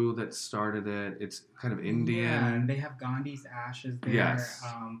guru that started it? It's kind of Indian. Yeah, and they have Gandhi's ashes there. Yes.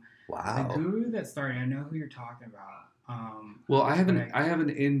 The Wow. guru that started, I know who you're talking about. Well, I have but an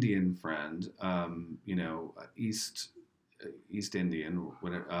Indian friend, East Indian,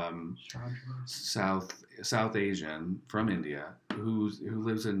 whatever, South Asian from India, who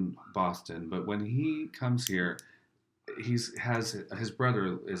lives in Boston. But when he comes here, his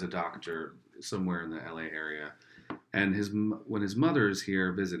brother is a doctor somewhere in the LA area, and when his mother is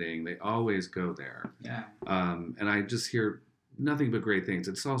here visiting, they always go there. Yeah. And I just hear nothing but great things.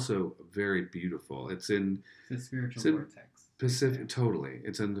 It's also very beautiful. It's a spiritual vortex. Pacific, totally.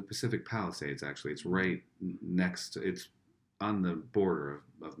 It's in the Pacific Palisades. Actually, it's right next. It's on the border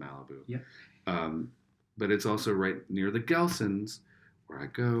of Malibu. Yep. But it's also right near the Gelsons, where I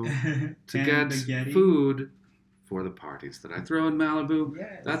go to get the food for the parties that I throw in Malibu.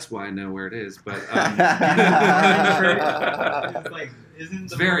 Yes. That's why I know where it is. But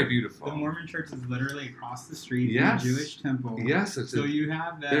it's very beautiful. The Mormon church is literally across the street Yes. from the Jewish temple. Yes, so you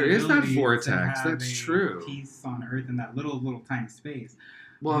have that. There is that ability vortex. to have That's true. Peace on earth in that little tiny space.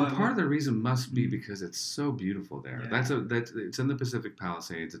 Well, and part of the reason must be because it's so beautiful there. Yeah. It's in the Pacific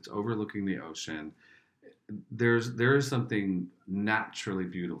Palisades. It's overlooking the ocean. There is something naturally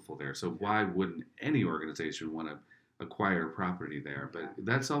beautiful there. So why wouldn't any organization want to acquire property there? But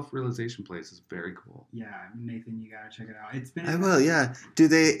that self-realization place is very cool. Yeah, Nathan, you gotta check it out. It's been. I will. Yeah. Do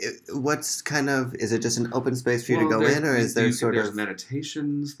they? What's kind of? Is it just an open space for you to go in, or is there there's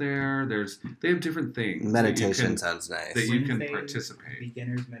meditations there? They have different things. Meditation sounds nice. That you can participate.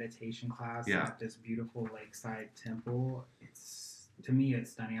 Beginner's meditation class at this beautiful lakeside temple. To me, it's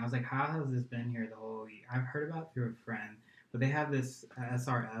stunning. I was like, how has this been here the whole week? I've heard about it through a friend, but they have this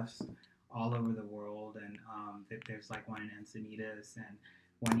SRFs all over the world, and there's like one in Encinitas and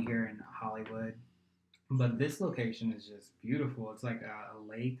one here in Hollywood. But this location is just beautiful. It's like a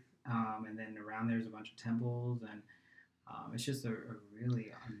lake, and then around there's a bunch of temples, and it's just a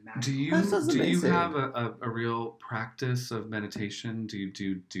really magical. Do you have a real practice of meditation? Do you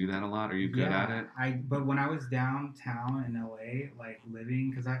do that a lot? Are you good at it? But when I was downtown in LA, like living,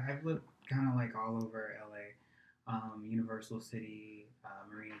 because I've lived kind of like all over LA, Universal City,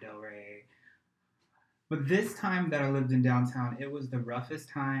 Marina Del Rey. But this time that I lived in downtown, it was the roughest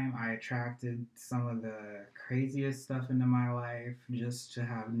time. I attracted some of the craziest stuff into my life just to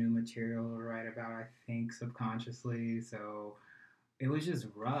have new material to write about, I think, subconsciously. So it was just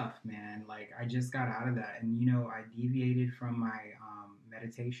rough, man. Like, I just got out of that. And, I deviated from my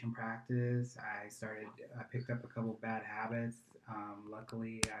meditation practice. I picked up a couple bad habits.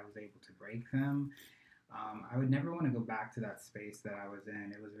 Luckily, I was able to break them. I would never want to go back to that space that I was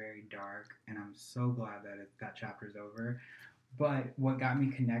in. It was very dark, and I'm so glad that that chapter's over. But what got me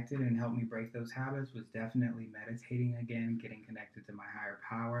connected and helped me break those habits was definitely meditating again, getting connected to my higher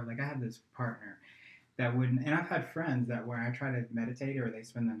power. Like, I had this partner that wouldn't, and I've had friends that when I try to meditate or they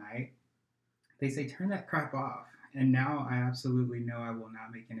spend the night, they say, turn that crap off. And now I absolutely know I will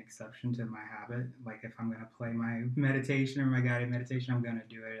not make an exception to my habit. Like, if I'm going to play my meditation or my guided meditation, I'm going to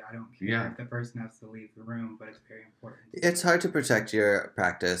do it. I don't care if the person has to leave the room, but it's very important. It's hard to protect your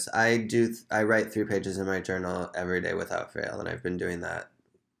practice. I write 3 pages in my journal every day without fail, and I've been doing that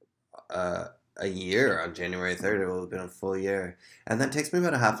a year. On January 3rd, it will have been a full year. And that takes me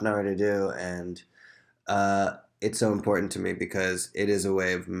about a half an hour to do, and it's so important to me because it is a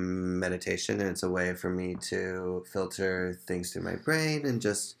way of meditation, and it's a way for me to filter things through my brain and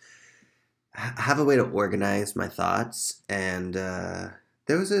just have a way to organize my thoughts. And there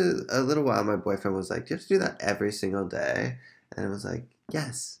was a little while my boyfriend was like, do you have to do that every single day? And I was like,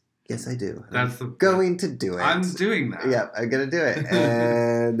 yes, I do. I'm going to do it. I'm doing that. Yeah, I'm going to do it.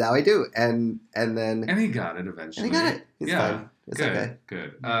 And now I do. And then... And he got it eventually. And he got it. He's fine. It's good, okay.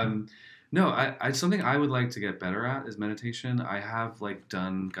 Good. No, I something I would like to get better at is meditation. I have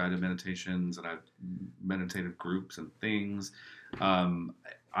done guided meditations, and I've meditative groups and things.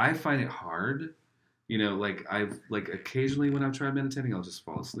 I find it hard. I've occasionally when I've tried meditating, I'll just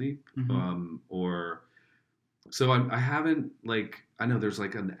fall asleep. Mm-hmm. I haven't I know there's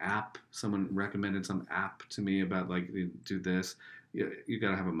an app. Someone recommended some app to me about do this. You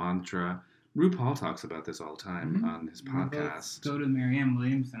got to have a mantra. RuPaul talks about this all the time on his podcast. Go to Marianne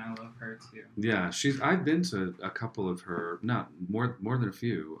Williamson. I love her too. Yeah, I've been to a couple of her, not more than a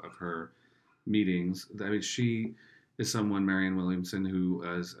few of her meetings. I mean, she is someone, Marianne Williamson, who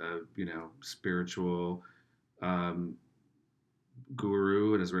is a spiritual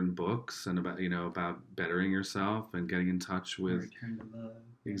guru and has written books and about bettering yourself and getting in touch with. Return to Love.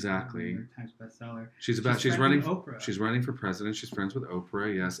 Exactly. New York Times bestseller. She's running. Oprah. She's running for president. She's friends with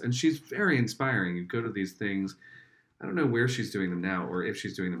Oprah. Yes, and she's very inspiring. You go to these things. I don't know where she's doing them now, or if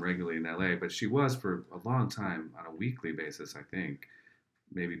she's doing them regularly in LA, but she was for a long time on a weekly basis, I think,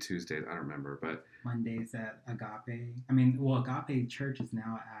 maybe Tuesdays. I don't remember, but Mondays at Agape. I mean, well, Agape Church is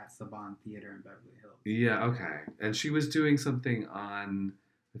now at Saban Theater in Beverly Hills. yeah, okay. And she was doing something on,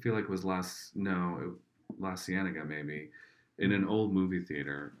 I feel like it was La Cienega maybe, in an old movie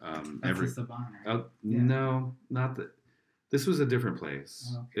theater. That's the Saban, right? Oh, Yeah. no, not that. This was a different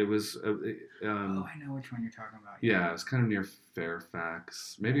place. Oh, okay. It was. I know which one you're talking about. Yeah, it was kind of near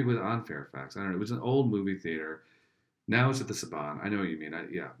Fairfax. Maybe it was on Fairfax. I don't know. It was an old movie theater. Now it's at the Saban. I know what you mean.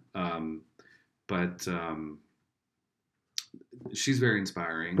 But she's very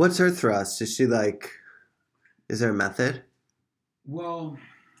inspiring. What's her thrust? Is she like? Is there a method? Well,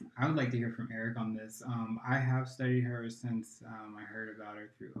 I would like to hear from Eric on this. I have studied her since I heard about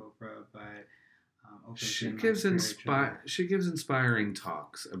her through Oprah, but Oprah's She been my gives spiritual- She gives inspiring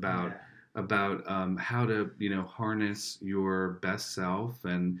talks about how to harness your best self,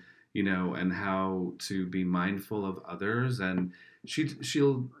 and and how to be mindful of others. And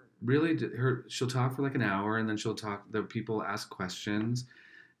she'll talk for like an hour, and then the people ask questions,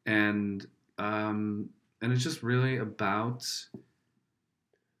 and it's just really about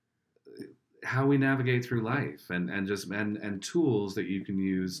how we navigate through life, and tools that you can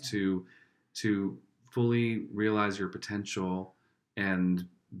use to fully realize your potential and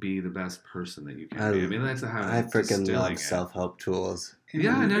be the best person that you can be. I mean, that's how I freaking distilling love it. self-help tools.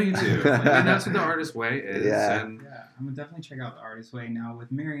 Yeah, I know you do. I mean, that's what the artist way is. Yeah. And Yeah, I'm gonna definitely check out the Artist Way. Now with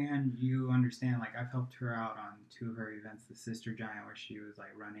Marianne, you understand, like I've helped her out on 2 of her events, the Sister Giant, where she was like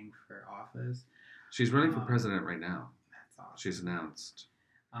running for office. she's running for president right now. That's awesome. She's announced.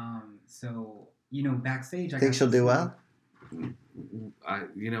 So backstage, I Think got she'll to do see- well?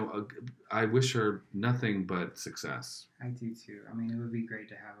 I wish her nothing but success. I do too. I mean, it would be great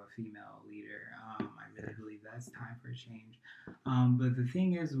to have a female leader. I really believe that's time for a change. But the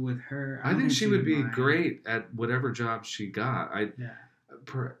thing is with her, I think she would be mind. great at whatever job she got.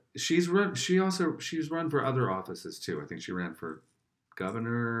 She's run for other offices too. I think she ran for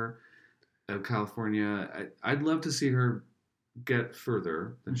governor of California. I'd love to see her get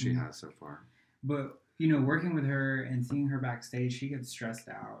further than she has so far. But working with her and seeing her backstage, she gets stressed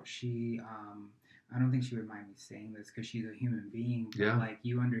out. She, I don't think she would mind me saying this because she's a human being. But Yeah. like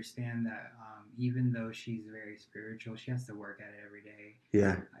you understand that even though she's very spiritual, she has to work at it every day.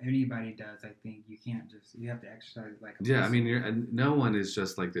 Yeah. Anybody does. I think you have to exercise like a Yeah, I person. mean, no one is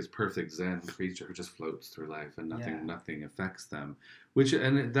just like this perfect Zen creature who just floats through life and Yeah. nothing affects them. That's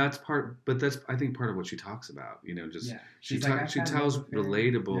I think part of what she talks about. Yeah. She She's like, I've had tells love affairs.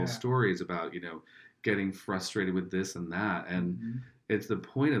 relatable Yeah. stories about getting frustrated with this and that, and it's the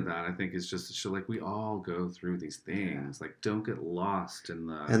point of that. I think is just to show like we all go through these things. Like don't get lost in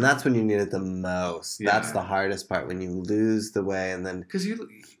the. And that's when you need it the most. Yeah. That's the hardest part, when you lose the way, and then Because you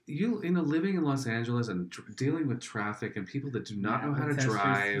living in Los Angeles and dealing with traffic and people that do not know how to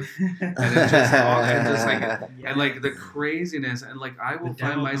drive. And it's just and like the craziness, and like I will The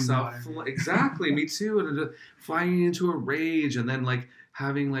find devil comes myself out. exactly me too, and just flying into a rage, and then like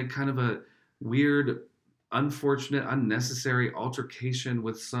having like kind of a weird, unfortunate, unnecessary altercation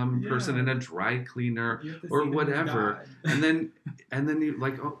with some person in a dry cleaner You have to or see them as whatever, God. and then you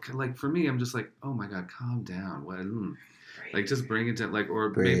like for me, I'm just like, oh my god, calm down, like just bring it down, like, or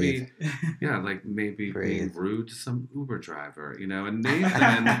Breathe. maybe Breathe. being rude to some Uber driver, and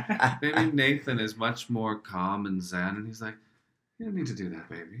maybe Nathan is much more calm and zen, and he's like, you don't need to do that,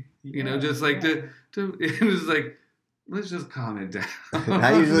 baby, just like to just like, let's just calm it down.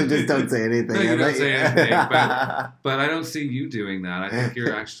 I usually just don't say anything. No, you don't say anything, but But I don't see you doing that. I think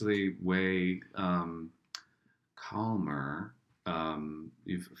you're actually way calmer.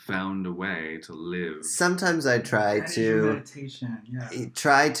 You've found a way to live. sometimes I try That is your to meditation. Yeah.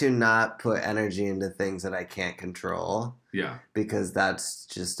 try to not put energy into things that I can't control, Yeah. because that's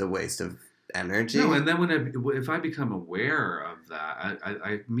just a waste of energy. No, and then if I become aware of that,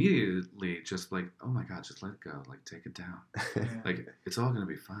 I immediately just like, oh my god, just let it go. Like take it down. Yeah. Like it's all gonna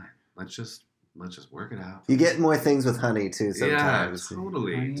be fine. Let's just work it out. You get more things with honey too sometimes. Yeah,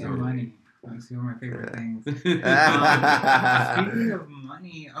 totally. Money and totally. money. That's two of my favorite things. Yeah. Speaking of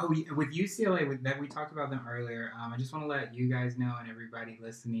money, with UCLA, that we talked about them earlier. I just want to let you guys know and everybody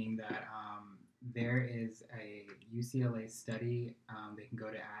listening that there is a UCLA study. They can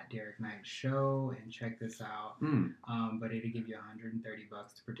go to @Derrick Knight Show and check this out. But it'll give you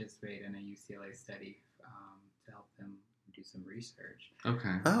 $130 to participate in a UCLA study to help them do some research.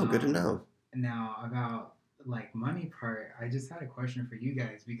 Okay. Oh, good to know. Now about like money part, I just had a question for you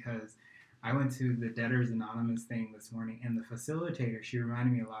guys because I went to the Debtors Anonymous thing this morning, and the facilitator, she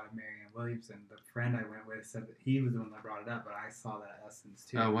reminded me a lot of Marianne Williamson. The friend I went with said that he was the one that brought it up, but I saw that essence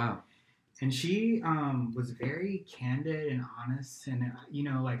too. Oh wow. And she was very candid and honest. And,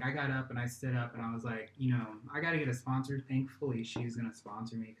 like I got up and I stood up and I was like, I got to get a sponsor. Thankfully, she's going to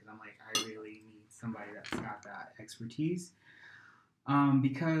sponsor me because I'm like, I really need somebody that's got that expertise.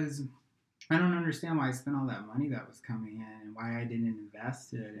 Because I don't understand why I spent all that money that was coming in and why I didn't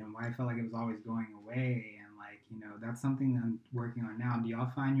invest it and why I felt like it was always going away. And that's something I'm working on now. Do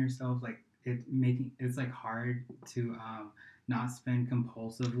y'all find yourselves like it's like hard to not spend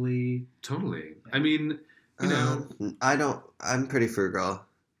compulsively? Totally. Yeah. I mean, I don't. I'm pretty frugal.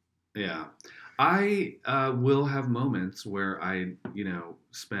 Yeah. I will have moments where I,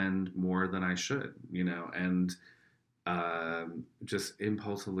 spend more than I should, and just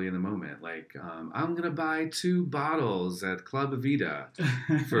impulsively in the moment. Like, I'm going to buy 2 bottles at Club Avita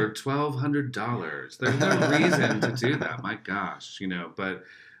for $1,200. There's no reason to do that. My gosh, but,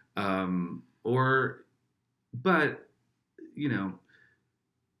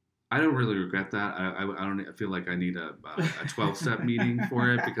 I don't really regret that. I feel like I need a 12-step meeting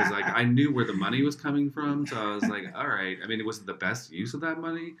for it because like I knew where the money was coming from. So I was like, all right. I mean, it wasn't the best use of that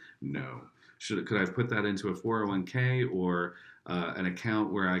money. No. Could I put that into a 401k or an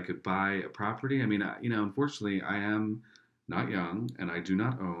account where I could buy a property? I mean, unfortunately, I am not young and I do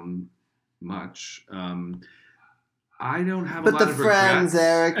not own much. I don't have a lot of regrets.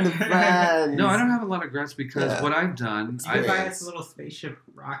 Eric, the friends. No, I don't have a lot of regrets because what I've done, I buy this little spaceship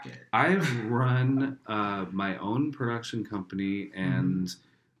rocket. I've run my own production company, and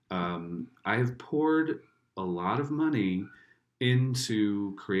I've poured a lot of money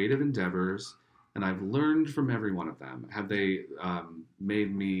into creative endeavors, and I've learned from every one of them. Have they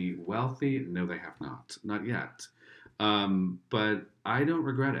made me wealthy? No, they have not yet. But I don't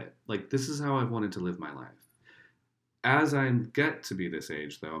regret it. Like, this is how I've wanted to live my life. As I get to be this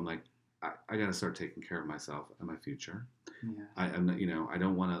age, though, I'm like, I got to start taking care of myself and my future. Yeah. I'm not, I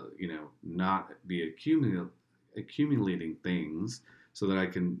don't want to, not be accumulating things so that I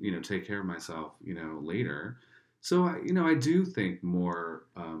can, take care of myself, later. So, I do think more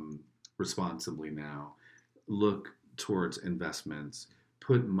responsibly now, look towards investments,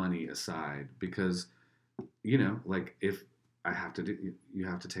 put money aside because, like if I have to do, you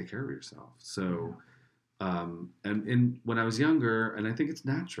have to take care of yourself. So, and when I was younger, and I think it's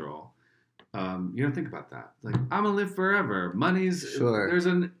natural, you don't think about that. Like, I'm gonna live forever. Money's sure. There's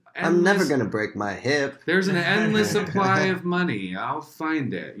an endless, I'm never gonna break my hip. There's an endless supply of money. I'll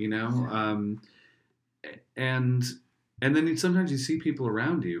find it. And then sometimes you see people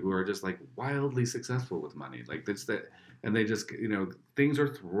around you who are just like wildly successful with money. Like that's that, and they just things are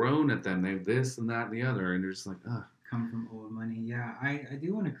thrown at them. They have this and that and the other, and they're just like, ugh. Come from old money. Yeah, I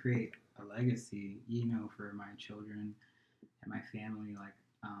do want to create a legacy, for my children and my family. Like,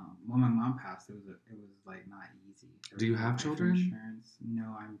 when my mom passed, it was like not easy. Do you have children? Insurance.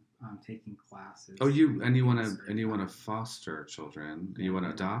 No, I'm taking classes. Oh, you want to foster children? Yeah, you want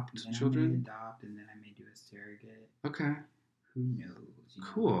to adopt then children? I may adopt, and then I may do a surrogate. Okay. Who knows?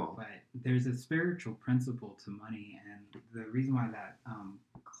 Cool. But there's a spiritual principle to money, and the reason why that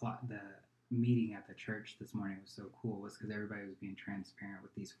the meeting at the church this morning was so cool was because everybody was being transparent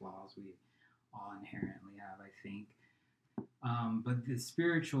with these flaws we all inherently have, I think. But the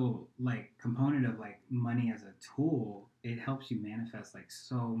spiritual component of money as a tool, it helps you manifest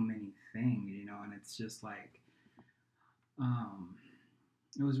so many things, and it's just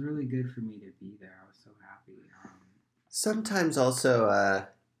it was really good for me to be there. I was so happy. Sometimes also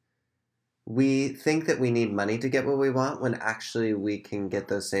we think that we need money to get what we want when actually we can get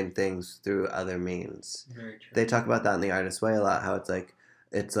those same things through other means. Very true. They talk about that in The Artist's Way a lot, how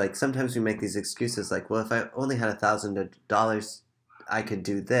it's like sometimes we make these excuses like, well, if I only had $1,000, I could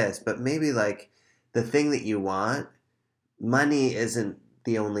do this. But maybe the thing that you want, money isn't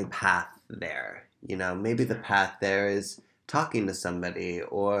the only path there. Maybe the path there is talking to somebody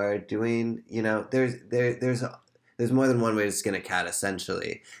or doing, there's more than one way to skin a cat,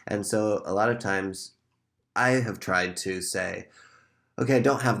 essentially. And so a lot of times I have tried to say, okay, I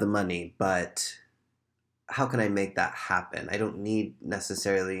don't have the money, but how can I make that happen? I don't need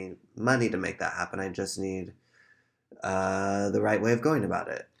necessarily money to make that happen. I just need the right way of going about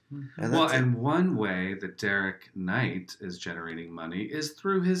it. And one way that Derrick Knight is generating money is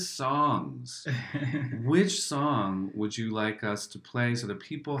through his songs. Which song would you like us to play so that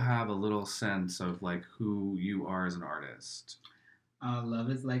people have a little sense of who you are as an artist? Love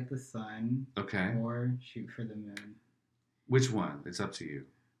is Like the Sun. Okay. Or Shoot for the Moon. Which one? It's up to you.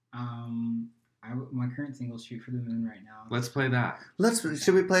 My current single is Shoot for the Moon right now. Let's play that.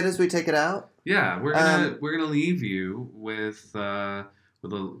 Should we play it as we take it out? Yeah, we're gonna leave you with the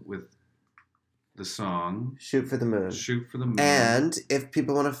the song Shoot for the Moon. Shoot for the Moon. And if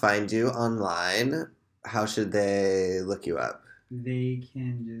people want to find you online, how should they look you up? They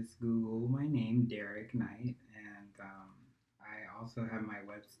can just Google my name, Derrick Knight, and I also have my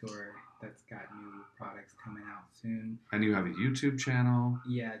web store that's got new products coming out soon. And you have a YouTube channel.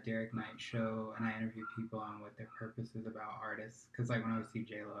 Yeah, Derrick Knight Show, and I interview people on what their purpose is about artists. Because like when I would see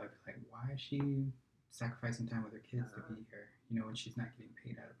J-Lo, I'd be like, why is she sacrificing time with her kids to be here? You know, when she's not getting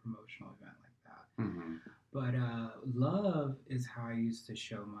paid at a promotional event like that. Mm-hmm. But love is how I used to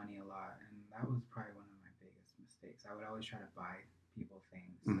show money a lot, and that was probably one of my biggest mistakes. I would always try to buy people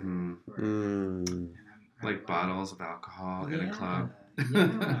things. Mm-hmm. Like bottles of alcohol in a club.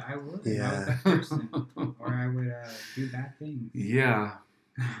 Yeah, I would. Yeah. I was that person. Or I would do bad things. Yeah.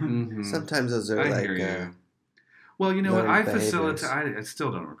 Mm-hmm. Sometimes those are I like... hear you. Well, you know what? learned I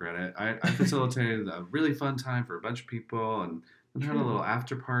still don't regret it. I facilitated a really fun time for a bunch of people, and then had a little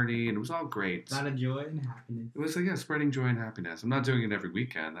after party, and it was all great. A lot of joy and happiness. It was like, spreading joy and happiness. I'm not doing it every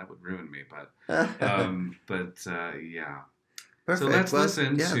weekend. That would ruin me, but yeah. Perfect. So let's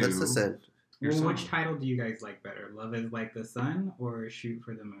listen to... let's listen. Well, which title do you guys like better? Love is Like the Sun or Shoot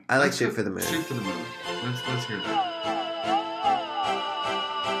for the Moon? I like Shoot for the Moon. Shoot for the Moon. Let's hear that.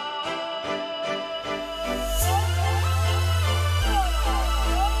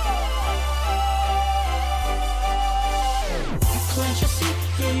 Plant your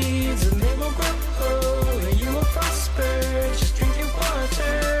seeds and they will grow, and you will prosper. Just drink your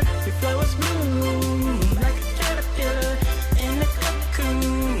water. Your flowers bloom like a caterpillar in a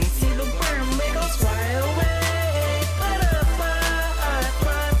cocoon. See the worm wiggles fly away. Butterfly,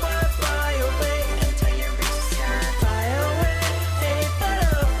 fly away until you reach the sky. Fly away,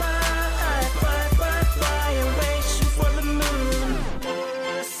 butterfly, fly away. Shoot for the moon.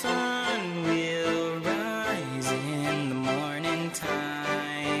 The sun will rise in the morning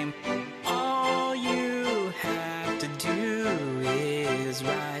time. All you have to do is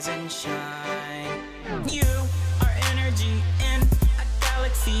rise and shine. You are energy in a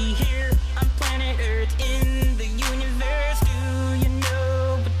galaxy here on planet Earth in the universe. Do you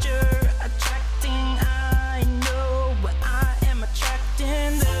know what you're attracting? I know what I am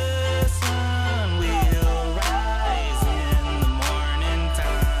attracting. The sun will rise in the morning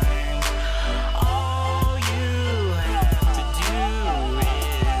time. All you have to do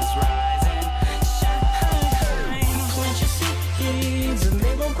is rise and shine. Plant your seeds and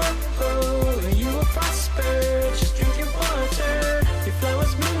they will grow, and you will prosper. Just drink your water. Your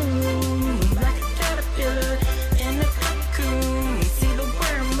flowers bloom like a caterpillar in a cocoon. See the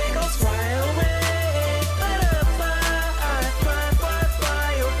worm wiggles fly away. Butterfly,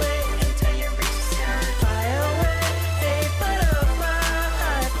 fly away until you reach the sky. Fly away,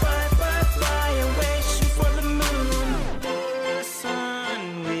 butterfly, fly away. Shoot for the moon. The sun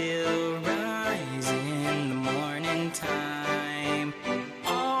will rise in the morning time.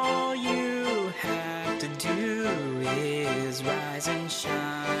 All you have to do is rise and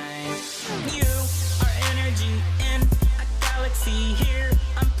shine. You are energy in a galaxy here